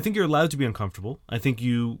think you're allowed to be uncomfortable. I think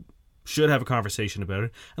you should have a conversation about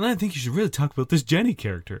it. And then I think you should really talk about this Jenny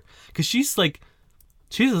character. Because she's the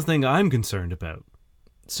thing I'm concerned about.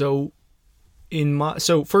 So,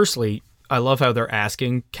 firstly, I love how they're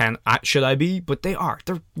asking, should I be? But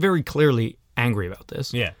they're very clearly angry about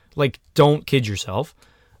this. Yeah. Like, don't kid yourself.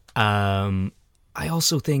 I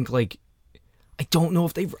also think, like, I don't know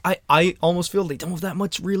if I almost feel they don't have that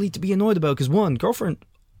much really to be annoyed about. Because 1, girlfriend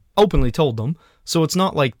openly told them. So it's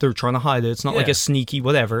not like they're trying to hide it. It's not like a sneaky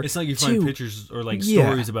whatever. It's not like you find pictures or, like,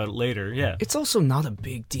 stories about it later. Yeah. It's also not a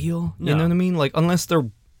big deal. No. You know what I mean? Like, unless they're,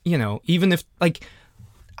 even if, like...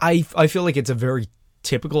 I feel like it's a very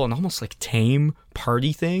typical and almost like tame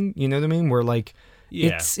party thing, you know what I mean? Where like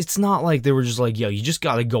it's not like they were just like, yo, you just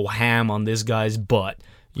gotta go ham on this guy's butt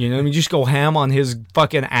You know what I mean? Just go ham on his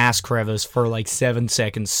fucking ass crevice for like 7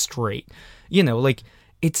 seconds straight. You know, like,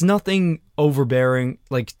 it's nothing overbearing.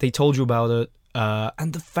 Like, they told you about it.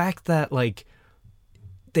 And the fact that, like,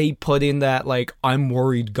 they put in that, like, I'm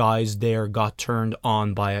worried guys there got turned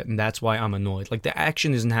on by it, and that's why I'm annoyed. Like, the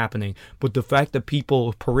action isn't happening, but the fact that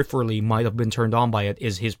people peripherally might have been turned on by it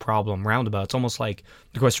is his problem roundabout. It's almost like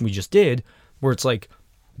the question we just did, where it's like,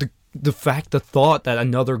 the thought that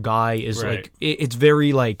another guy is, Right. like, it's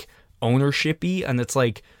very, like, ownership-y, and it's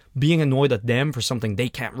like being annoyed at them for something they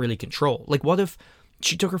can't really control. Like, what if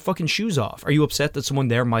she took her fucking shoes off? Are you upset that someone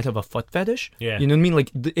there might have a foot fetish? Yeah. You know what I mean?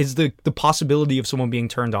 Like, is the possibility of someone being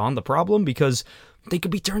turned on the problem? Because they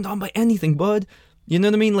could be turned on by anything, bud. You know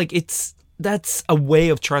what I mean? Like, that's a way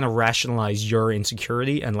of trying to rationalize your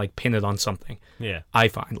insecurity and, like, pin it on something. Yeah. I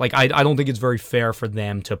find. Like, I don't think it's very fair for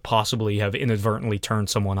them to possibly have inadvertently turned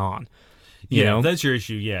someone on. You know? If that's your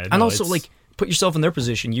issue, yeah. And no, also, it's- like, put yourself in their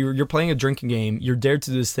position. You're playing a drinking game. You're dared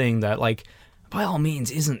to do this thing that, like, by all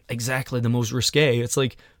means, isn't exactly the most risque. It's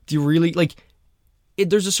like, do you really, like,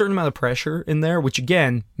 there's a certain amount of pressure in there, which,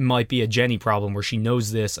 again, might be a Jenny problem where she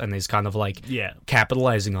knows this and is kind of, like, yeah.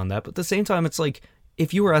 capitalizing on that. But at the same time, it's like,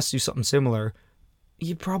 if you were asked to do something similar,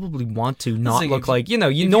 you probably want to not thing, look if- like, you know,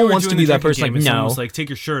 If no you one were wants to doing be the that drinking person, game like, and someone no. was like, take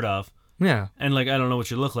your shirt off. Yeah. And, like, I don't know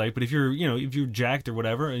what you look like, but if you're, you know, if you're jacked or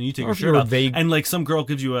whatever, and you take Or your if shirt you're off, vague- and, like, some girl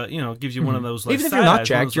gives you one of those, like, Even if side you're not eyes,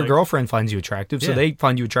 jacked, one's your like, girlfriend finds you attractive, so Yeah. they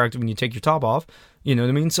find you attractive when you take your top off. You know what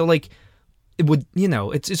I mean? So, like, it would, you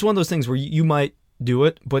know, it's one of those things where you might do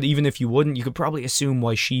it, but even if you wouldn't, you could probably assume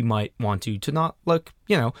why she might want to not look,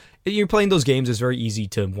 you know, you're playing those games, it's very easy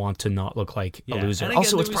to want to not look like Yeah. a loser. And again,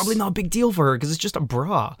 Also, there it's was- probably not a big deal for her because it's just a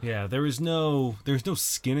bra. Yeah, there's no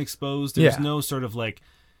skin exposed. There's Yeah. no sort of, like,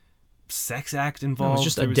 sex act No, involved. it's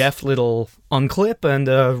just There a was- deft little unclip and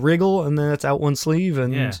a wriggle, and then it's out one sleeve,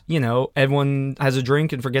 and, Yeah. you know, everyone has a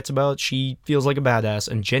drink and forgets about it. She feels like a badass,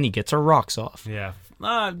 and Jenny gets her rocks off. Yeah.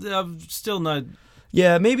 I'm still not...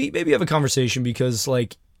 Yeah, maybe have a conversation because,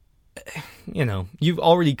 like, you know, you've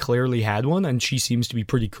already clearly had one, and she seems to be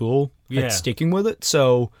pretty cool Yeah. at sticking with it.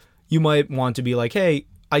 So you might want to be like, hey,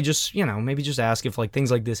 I just, you know, maybe just ask if, like, things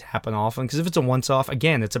like this happen often. Because if it's a once-off,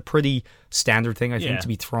 again, it's a pretty standard thing, I think, Yeah. to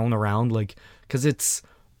be thrown around, like, because it's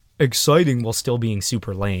exciting while still being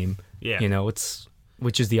super lame. Yeah. You know,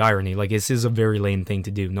 which is the irony. Like, this is a very lame thing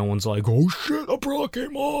to do. No one's like, oh shit, a bra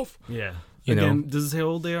came off. Yeah. You know. Again, does it say how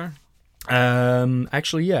old they are?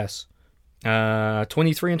 Actually, yes.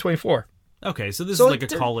 23 and 24. Okay, so this So, is like a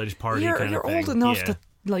they're- college party You're kind of thing. old enough yeah. to,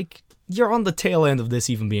 like, you're on the tail end of this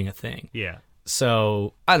even being a thing. Yeah.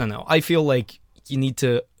 So, I don't know. I feel like you need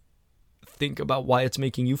to think about why it's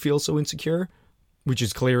making you feel so insecure, which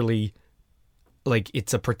is clearly, like,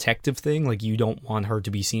 it's a protective thing. Like, you don't want her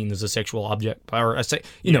to be seen as a sexual object, or,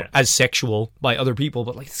 you know, Yeah. as sexual by other people,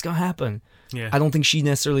 but, like, it's gonna happen. Yeah. I don't think she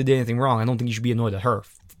necessarily did anything wrong. I don't think you should be annoyed at her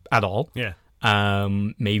at all. Yeah.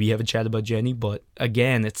 Maybe have a chat about Jenny, but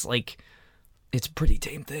again, it's like, it's a pretty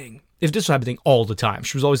tame thing. If this was happening all the time,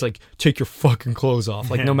 she was always like, take your fucking clothes off,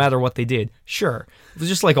 like, no matter what they did. Sure. If it was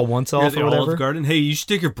just like a once You're at off the or Olive whatever. Garden. Hey, you should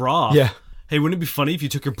take your bra off. Yeah. Hey, wouldn't it be funny if you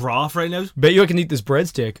took your bra off right now? Bet you I can eat this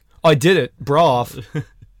breadstick. I did it. Bra off.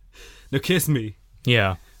 Now kiss me.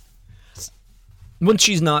 Yeah. When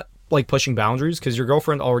she's not, like, pushing boundaries, because your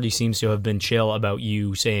girlfriend already seems to have been chill about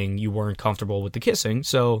you saying you weren't comfortable with the kissing,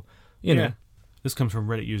 so, you know. This comes from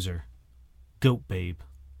Reddit user Goat Babe.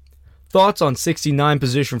 Thoughts on 69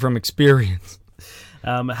 position from experience?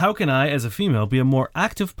 How can I, as a female, be a more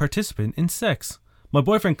active participant in sex? My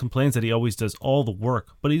boyfriend complains that he always does all the work,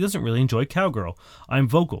 but he doesn't really enjoy cowgirl. I'm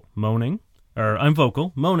vocal, moaning,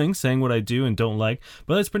 saying what I do and don't like,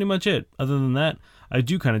 but that's pretty much it. Other than that, I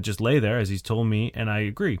do kind of just lay there, as he's told me, and I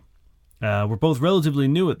agree. We're both relatively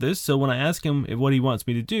new at this, so when I ask him what he wants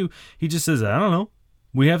me to do, he just says, I don't know.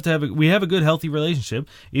 We have a good, healthy relationship,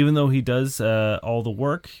 even though he does all the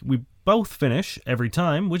work. We both finish every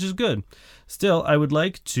time, which is good. Still, I would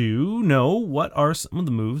like to know what are some of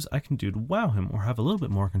the moves I can do to wow him or have a little bit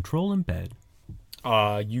more control in bed.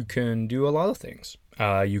 You can do a lot of things.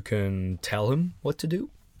 You can tell him what to do.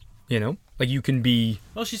 You know, like, you can be.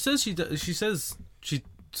 Well, she says she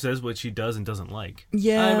says what she does and doesn't like.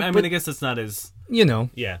 Yeah, I mean, but- I guess that's not as You know,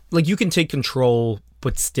 yeah. like, you can take control,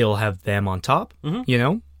 but still have them on top. Mhm. You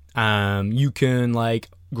know, you can, like,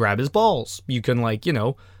 grab his balls. You can, like, you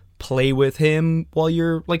know, play with him while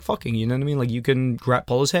you're, like, fucking. You know what I mean? Like, you can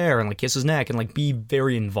pull his hair and, like, kiss his neck and, like, be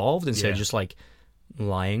very involved instead of Yeah. just, like,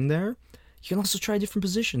 lying there. You can also try different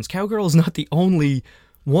positions. Cowgirl is not the only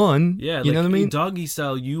one. Yeah, you know what I mean? Doggy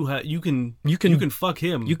style, you can You can fuck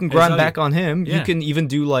him. You can as grind doggy. back on him. Yeah. You can even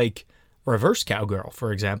do, like, reverse cowgirl,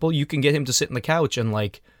 for example. You can get him to sit on the couch and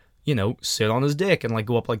like, you know, sit on his dick and like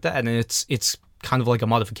go up like that. And it's kind of like a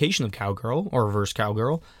modification of cowgirl or reverse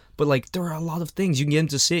cowgirl. But like there are a lot of things. You can get him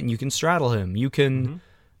to sit and you can straddle him. You can,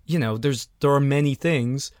 you know, there are many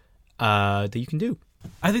things that you can do.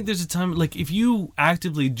 I think there's a time, like, if you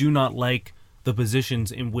actively do not like the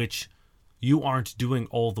positions in which you aren't doing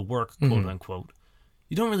all the work, quote unquote,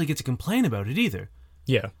 you don't really get to complain about it either.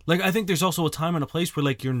 Yeah. Like, I think there's also a time and a place where,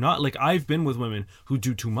 like, you're not, like, I've been with women who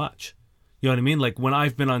do too much. You know what I mean? Like, when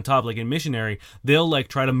I've been on top, like, in missionary, they'll, like,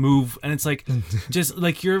 try to move, and it's like, just,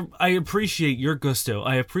 like, I appreciate your gusto.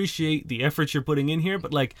 I appreciate the effort you're putting in here,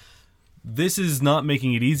 but, like, this is not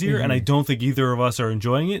making it easier, and I don't think either of us are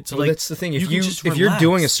enjoying it. So, well, like, that's the thing. If if you're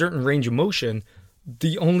doing a certain range of motion,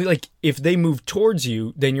 the only, like, if they move towards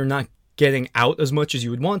you, then you're not getting out as much as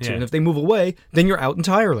you would want to. Yeah. And if they move away, then you're out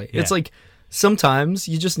entirely. Yeah. It's like, sometimes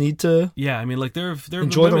you just need to yeah, I mean, like, there have been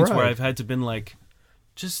enjoy the moments where ride. I've had to been like,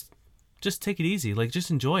 just take it easy, like,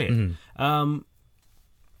 just enjoy it.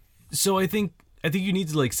 So I think you need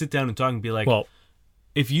to, like, sit down and talk and be like, well,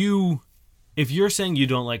 if you're saying you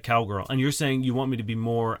don't like cowgirl and you're saying you want me to be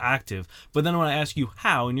more active, but then when I ask you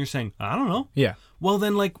how and you're saying I don't know, yeah. well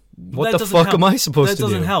then, like, What that the doesn't fuck help. am I supposed to do? That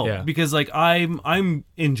doesn't help Yeah. because, like, I'm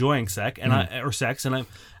enjoying sex and sex and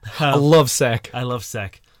I love sec. I love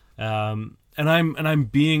sex. And I'm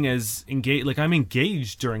being as engaged, like, I'm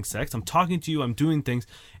engaged during sex. I'm talking to you. I'm doing things.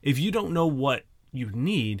 If you don't know what you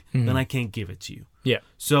need, then I can't give it to you. Yeah.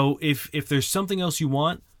 So if there's something else you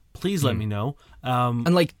want, please let me know.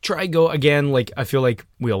 And like try go again, like I feel like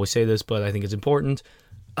we always say this, but I think it's important.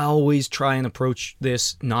 Always try and approach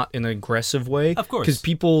this not in an aggressive way. Of course. Because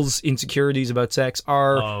people's insecurities about sex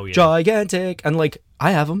are Oh, yeah. gigantic. And like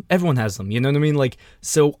I have them. Everyone has them. You know what I mean? Like,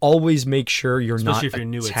 so always make sure you're Especially not if you're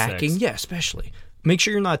new at attacking. sex. Yeah, especially. Make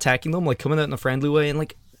sure you're not attacking them, like coming out in a friendly way and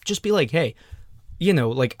like just be like, hey, you know,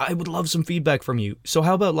 like I would love some feedback from you. So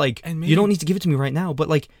how about like And maybe- you don't need to give it to me right now, but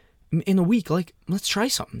like in a week, like let's try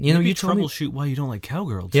something. You know, Maybe you tell me. troubleshoot why you don't like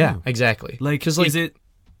cowgirl too. Yeah, exactly. Like, 'cause, like,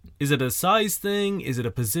 is it a size thing? Is it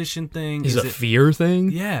a position thing? is it a fear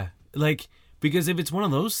thing? Yeah, like, because if it's one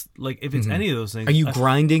of those, like, if it's any of those things, Are you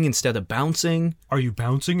grinding instead of bouncing? are you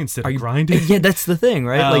bouncing instead of grinding? Yeah, that's the thing,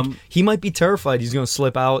 right? Like Um, he might be terrified he's going to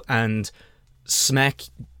slip out and smack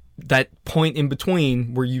that point in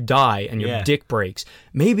between where you die and your Yeah. dick breaks.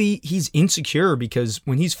 Maybe he's insecure because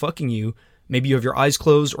when he's fucking you, maybe you have your eyes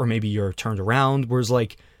closed or maybe you're turned around. Whereas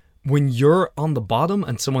like when you're on the bottom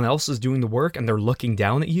and someone else is doing the work and they're looking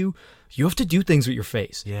down at you, you have to do things with your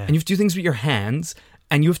face. Yeah. And you have to do things with your hands.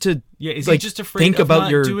 And you have to Yeah, is he like just afraid think of about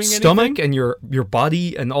not your doing stomach anything? and your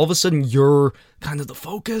body, and all of a sudden you're kind of the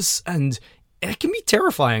focus, and it can be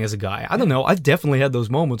terrifying as a guy. I don't know. I've definitely had those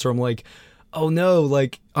moments where I'm like, oh no,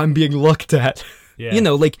 like I'm being looked at. Yeah. You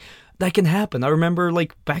know, like that can happen. I remember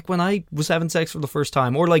like back when I was having sex for the first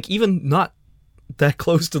time, or like even not that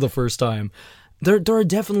close to the first time. There are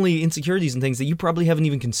definitely insecurities and things that you probably haven't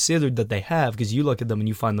even considered that they have because you look at them and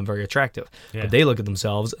you find them very attractive. Yeah. But they look at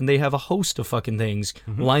themselves and they have a host of fucking things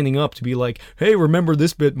lining up to be like, hey, remember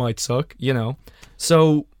this bit might suck, you know?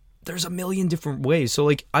 So there's a million different ways. So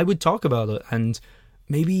like I would talk about it and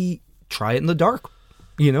maybe try it in the dark,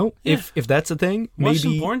 you know? Yeah. If that's a thing, Watch some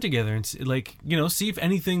maybe porn together and like, you know, see if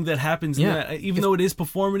anything that happens in Yeah. that, even though it is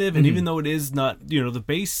performative and even though it is not, you know, the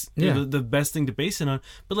base, you Yeah. know, the best thing to base it on,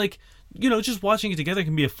 but like, you know, just watching it together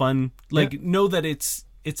can be a fun, like, know that it's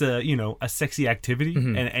a, you know, a sexy activity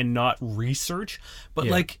and not research, but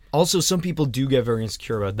Yeah. like, also some people do get very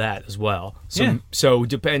insecure about that as well. Yeah. So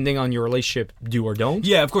depending on your relationship, do or don't.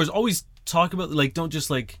 yeah, of course, always talk about, like, don't just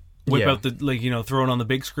like whip Yeah. out the, like, you know, throw it on the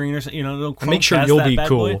big screen or something, you know, don't And make sure chrome you'll cast be that bad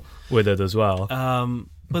cool boy. with it as well.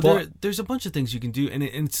 But there's a bunch of things you can do, and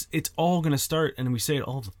it's all gonna start, and we say it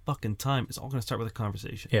all the fucking time. It's all gonna start with a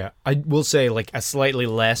conversation. Yeah, I will say like a slightly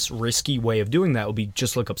less risky way of doing that would be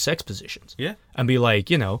just look up sex positions. Yeah. And be like,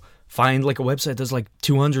 you know, find like a website that's like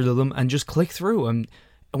 200 of them and just click through. And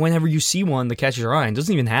whenever you see one that catches your eye, and it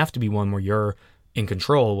doesn't even have to be one where you're in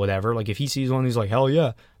control or whatever. Like if he sees one, he's like, hell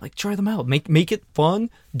yeah, like try them out. Make it fun.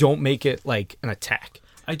 Don't make it like an attack.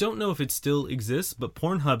 I don't know if it still exists, but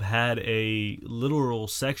Pornhub had a literal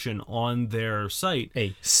section on their site,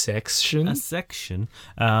 A section. a section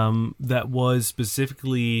that was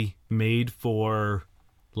specifically made for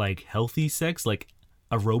like healthy sex, like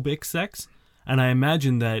aerobic sex, and I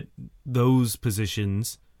imagine that those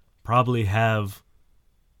positions probably have,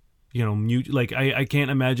 you know, like I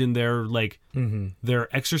can't imagine their like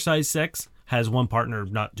their exercise sex has one partner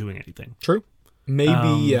not doing anything. True.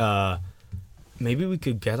 Maybe maybe we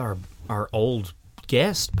could get our old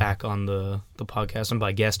guest back on the podcast, and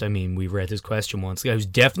by guest I mean we read his question once. The guy who's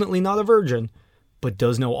definitely not a virgin, but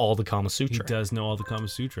does know all the Kama He Sutra, does know all the Kama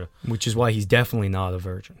Sutra. which is why he's definitely not a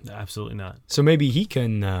virgin. Absolutely not. So maybe he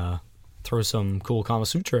can throw some cool Kama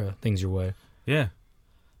Sutra things your way. Yeah.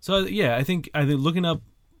 So yeah, I think looking up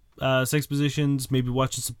sex positions, maybe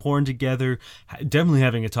watching some porn together, definitely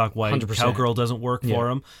having a talk why 100%. cowgirl doesn't work for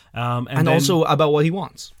him, And then, also about what he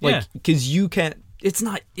wants. Yeah. Like, because you can't, it's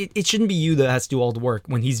not, it shouldn't be you that has to do all the work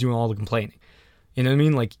when he's doing all the complaining. You know what I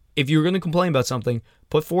mean? Like, if you're going to complain about something,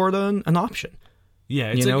 put forward an option.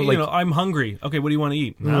 yeah, it's you like, know, I'm hungry. Okay, what do you want to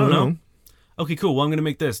eat? I don't know. Okay, cool. Well, I'm gonna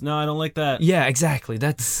make this. No, I don't like that. Yeah, exactly.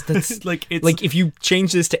 That's Like it's like if you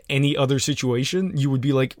change this to any other situation, you would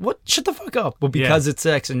be like, "What? Shut the fuck up!" But because it's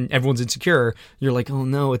sex and everyone's insecure, you're like, "Oh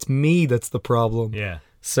no, it's me that's the problem." yeah.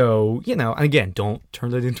 So and again, don't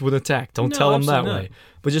turn that into an attack. Don't No, tell him that absolutely way.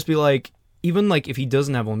 not. But just be like, even like if he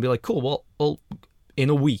doesn't have one, be like, "Cool. Well, in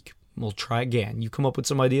a week, we'll try again. You come up with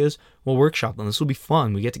some ideas. We'll workshop them. This will be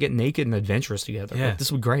fun. We get to get naked and adventurous together. Yeah. Like,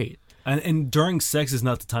 this will be great." And during sex is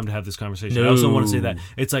not the time to have this conversation. No. I also want to say that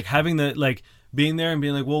it's like having the being there and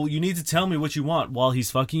being like, well, you need to tell me what you want while he's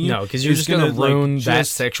fucking you. No, because you're is just gonna ruin that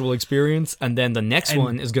just- sexual experience, and then the next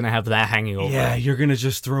one is gonna have that hanging over. Yeah, it. you're gonna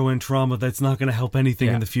just throw in trauma that's not gonna help anything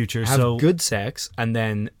in the future. Have So good sex, and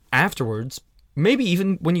then afterwards, maybe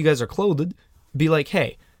even when you guys are clothed, be like,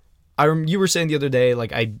 hey, you were saying the other day,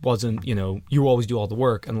 like I wasn't, you always do all the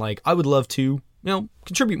work, and like I would love to,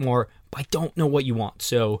 contribute more, but I don't know what you want.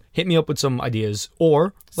 So hit me up with some ideas,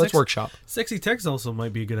 or let's Sex- workshop. sexy text also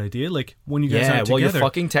might be a good idea. Like when you guys Yeah, aren't well, you together.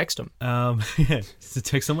 fucking text them. Yeah, to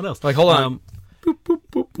text someone else. Like, hold on.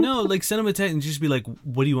 No, like send him a text and just be like,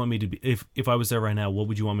 "What do you want me to be? If I was there right now, what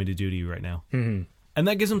would you want me to do to you right now?" Mm-hmm. And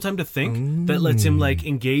that gives him time to think. That lets him like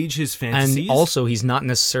engage his fantasies. And also, he's not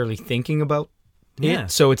necessarily thinking about Yeah.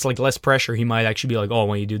 it, so it's like less pressure. He might actually be like, "Oh, I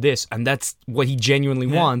want you to do this," and that's what he genuinely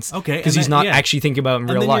wants. Okay, because and he's that- not yeah. actually thinking about it in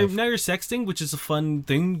and real then life. now you're sexting, which is a fun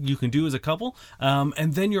thing you can do as a couple.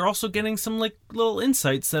 And then you're also getting some like little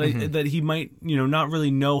insights that that he might not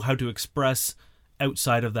really know how to express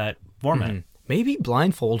outside of that format. Maybe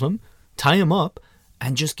blindfold him, tie him up,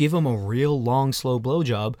 and just give him a real long, slow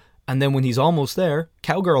blowjob. And then when he's almost there,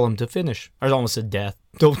 cowgirl him to finish. I almost said death.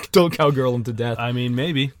 Don't cowgirl him to death. I mean,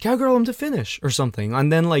 maybe. Cowgirl him to finish or something.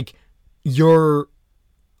 And then like you're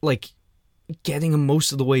like getting him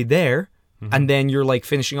most of the way there, and then you're like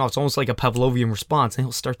finishing off. It's almost like a Pavlovian response, and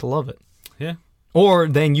he'll start to love it. Yeah. Or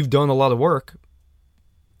then you've done a lot of work.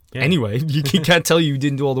 Yeah. Anyway, you can't tell you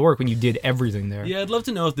didn't do all the work when you did everything there. Yeah, I'd love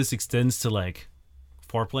to know if this extends to like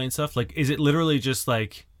foreplay and stuff. Like, is it literally just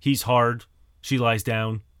like he's hard, she lies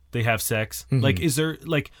down, they have sex? Like,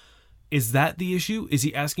 is that the issue? Is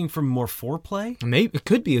he asking for more foreplay? Maybe it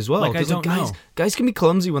could be as well. Like, I 'cause, don't know. Guys can be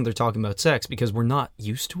clumsy when they're talking about sex because we're not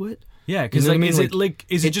used to it. Yeah, because You know what I mean?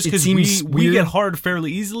 is it just it because seems we weird. get hard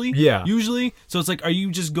fairly easily? Yeah. usually. So it's like, are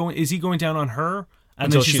you just going? Is he going down on her? And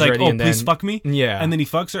Until then she's she's like, ready, "Oh, and please then- fuck me." Yeah. and then he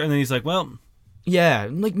fucks her, and then he's like, "Well, Yeah,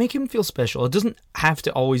 like make him feel special. It doesn't have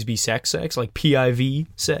to always be sex, like PIV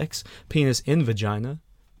sex, penis in vagina.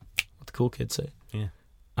 What the cool kids say. yeah,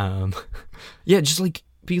 Yeah, just like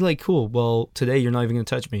be like, cool. Well, today you're not even gonna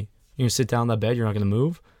touch me. You're gonna sit down on that bed. You're not gonna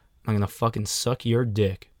move. I'm gonna fucking suck your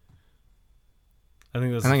dick. I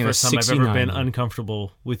think that's I think the it's first time I've ever 69. been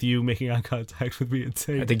uncomfortable with you making eye contact with me and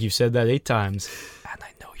saying, I think you've said that 8 times, and I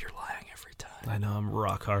know you're lying every time. I know I'm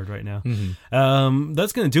rock hard right now. Mm-hmm.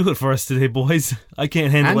 That's gonna do it for us today, boys. I can't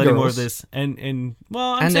handle And any more of girls. this. And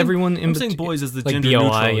well, I'm And saying, everyone in I'm bet- saying boys as the like gender BOI,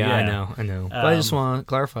 neutral. yeah, I know. But I just want to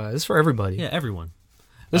clarify. This is for everybody. Yeah, everyone.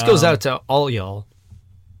 This goes out to all y'all.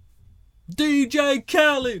 DJ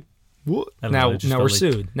Khaled. What? I don't know, I just Now felt we're like-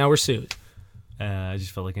 sued. Now we're sued. I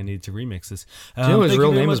just felt like I needed to remix this. Do you know his thank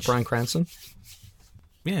real very name is much. Bryan Cranston?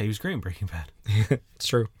 Yeah, he was great in Breaking Bad. It's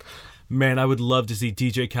true. Man, I would love to see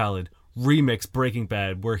DJ Khaled remix Breaking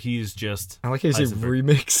Bad, where he is just I like how you say Heisenberg.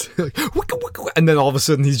 remix. Like, wicka, wicka, wicka, and then all of a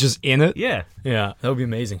sudden he's just in it. Yeah. Yeah, that would be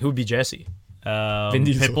amazing. Who would be Jesse? Vin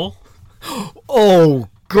Diesel. Pitbull. Oh,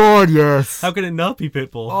 God, yes. How could it not be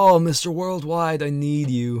Pitbull? Oh, Mr. Worldwide, I need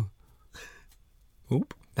you.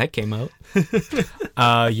 Oop, that came out.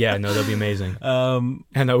 Yeah, no, that'd be amazing.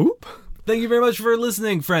 And oop. Thank you very much for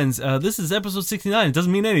listening, friends. This is episode 69. It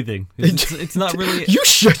doesn't mean anything. It's not really. You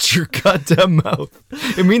shut your goddamn mouth.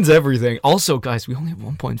 It means everything. Also, guys, we only have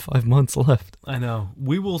 1.5 months left. I know.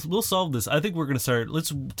 We'll solve this. I think we're gonna start.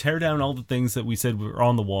 Let's tear down all the things that we said were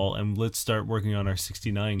on the wall, and let's start working on our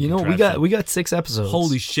 69. You know, contraption. we got 6 episodes.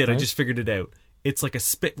 Holy shit! I right? just figured it out. it's like a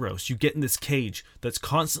spit roast. You get in this cage that's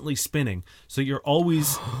constantly spinning, so you're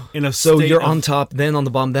always in a So state you're of, on top, then on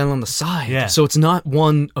the bottom, then on the side. Yeah. So it's not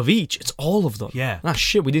one of each. It's all of them. Yeah. Ah,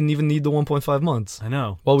 shit. We didn't even need the 1.5 months. I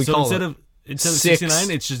know. Well, we so call instead it of 6.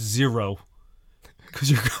 69, it's just 0 because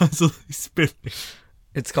you're constantly spinning.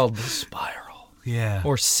 It's called the spiral. Yeah.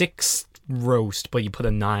 Or 6 roast, but you put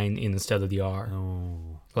a 9 in instead of the R.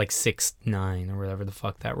 Oh, Like 6ix9ine or whatever the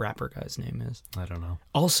fuck that rapper guy's name is. I don't know.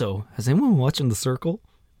 Also, has anyone watching The Circle?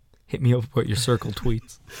 Hit me up with your Circle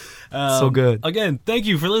tweets. So good. Again, thank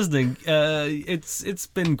you for listening. It's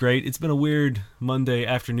been great. It's been a weird Monday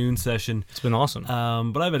afternoon session, It's been awesome.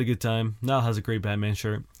 but I've had a good time. Niall has a great Batman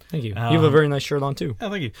shirt. Thank you. You have a very nice shirt on, too. Oh,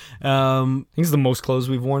 thank you. I think it's the most clothes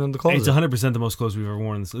we've worn in the closet. It's 100% the most clothes we've ever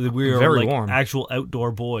worn. We are Very like warm. actual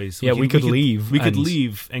outdoor boys. Yeah, we could leave We could and-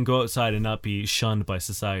 leave and go outside and not be shunned by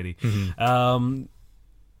society. Mm-hmm.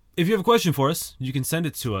 If you have a question for us, you can send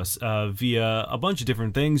it to us via a bunch of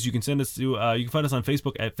different things. You can send us to, you can find us on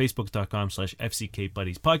Facebook at facebook.com/FCK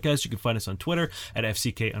Buddies Podcast. You can find us on Twitter at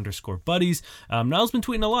FCK_Buddies. Niall's been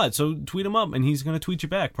tweeting a lot, so tweet him up and he's going to tweet you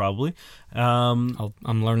back probably. I'm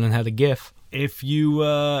learning how to GIF. If you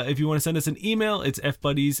want to send us an email, it's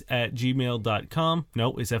fbuddies@gmail.com.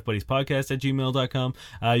 No, it's fbuddiespodcast@gmail.com.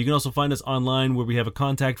 You can also find us online where we have a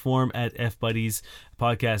contact form at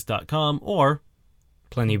fbuddiespodcast.com or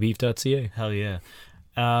Plentyofbeef.ca. hell yeah.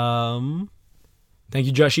 Thank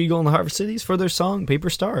you, Josh Eagle and the Harvard Cities, for their song Paper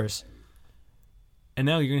Stars. And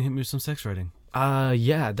now you're gonna hit me with some sex writing.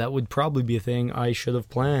 Yeah, that would probably be a thing I should have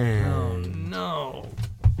planned. No.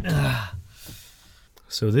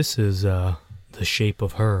 So this is The Shape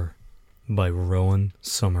of Her by Rowan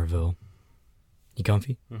Somerville. You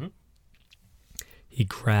comfy? Mm-hmm. He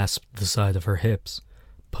grasped the side of her hips,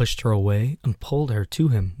 pushed her away, and pulled her to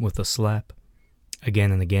him with a slap.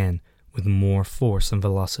 Again and again, with more force and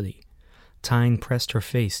velocity. Tyne pressed her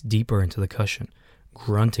face deeper into the cushion,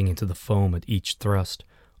 grunting into the foam at each thrust.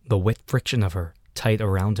 The wet friction of her, tight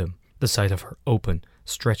around him, the side of her open,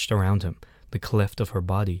 stretched around him, the cleft of her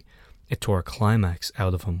body. It tore a climax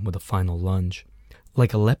out of him with a final lunge.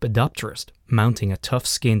 Like a lepidopterist mounting a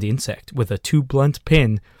tough-skinned insect with a too-blunt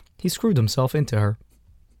pin, he screwed himself into her.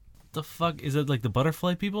 The fuck is it? Like the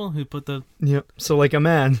butterfly people who put the Yep. So like a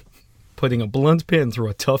man putting a blunt pin through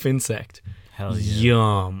a tough insect. hell yeah,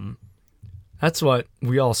 Yum. That's what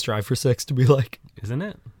we all strive for sex to be like. isn't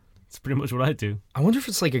it? It's pretty much what I do. I wonder if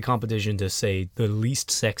it's like a competition to say the least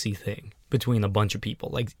sexy thing between a bunch of people.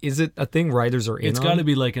 Like, is it a thing writers are in It's on? got to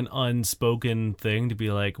be like an unspoken thing to be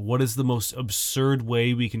like, what is the most absurd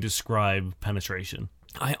way we can describe penetration?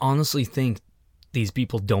 I honestly think these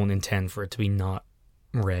people don't intend for it to be not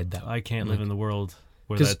read that way. I can't live in the world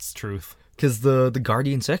where 'Cause- that's truth. Because the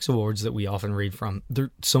Guardian Sex Awards that we often read from,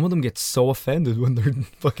 some of them get so offended when they're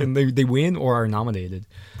fucking they win or are nominated,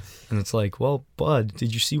 and it's like, well, bud,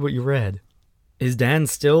 did you see what you read? Is Dan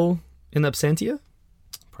still in absentia?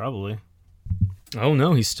 Probably. Oh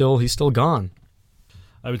no, he's still gone.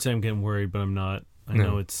 I would say I'm getting worried, but I'm not. I No.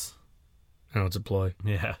 know it's, I know it's a ploy.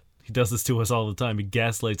 yeah. He does this to us all the time. He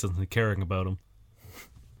gaslights us into caring about him.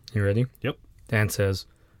 You ready? Yep. Dan says,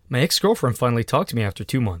 my ex-girlfriend finally talked to me after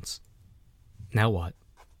 2 months. Now what?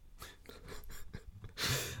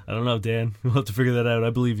 I don't know, Dan. We'll have to figure that out. I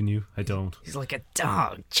believe in you. I don't. He's like a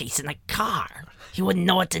dog chasing a car. He wouldn't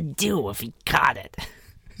know what to do if he caught it.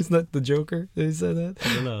 Isn't that the Joker that he said that?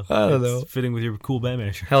 I don't know. I don't It's know. fitting with your cool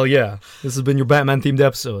Batman shirt. Hell yeah. This has been your Batman-themed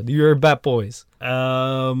episode. You're Bat Boys.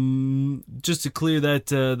 Just to clear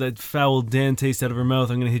that foul Dan taste out of her mouth,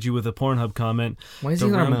 I'm gonna hit you with a Pornhub comment. Why is to he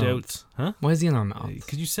in our round mouth? out, huh? Why is he in our mouth?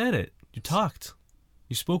 Because you said it. You talked.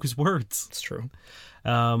 You spoke his words. It's true.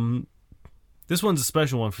 This one's a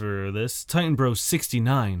special one for this. Titan Bro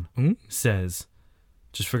 69 Hmm? says,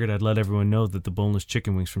 just figured I'd let everyone know that the boneless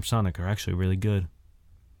chicken wings from Sonic are actually really good.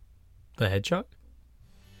 The Hedgehog?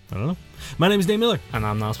 I don't know. My name is Dave Miller, And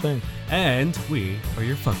I'm Niall Spain. and we are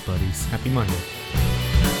your fuck buddies. Happy Monday.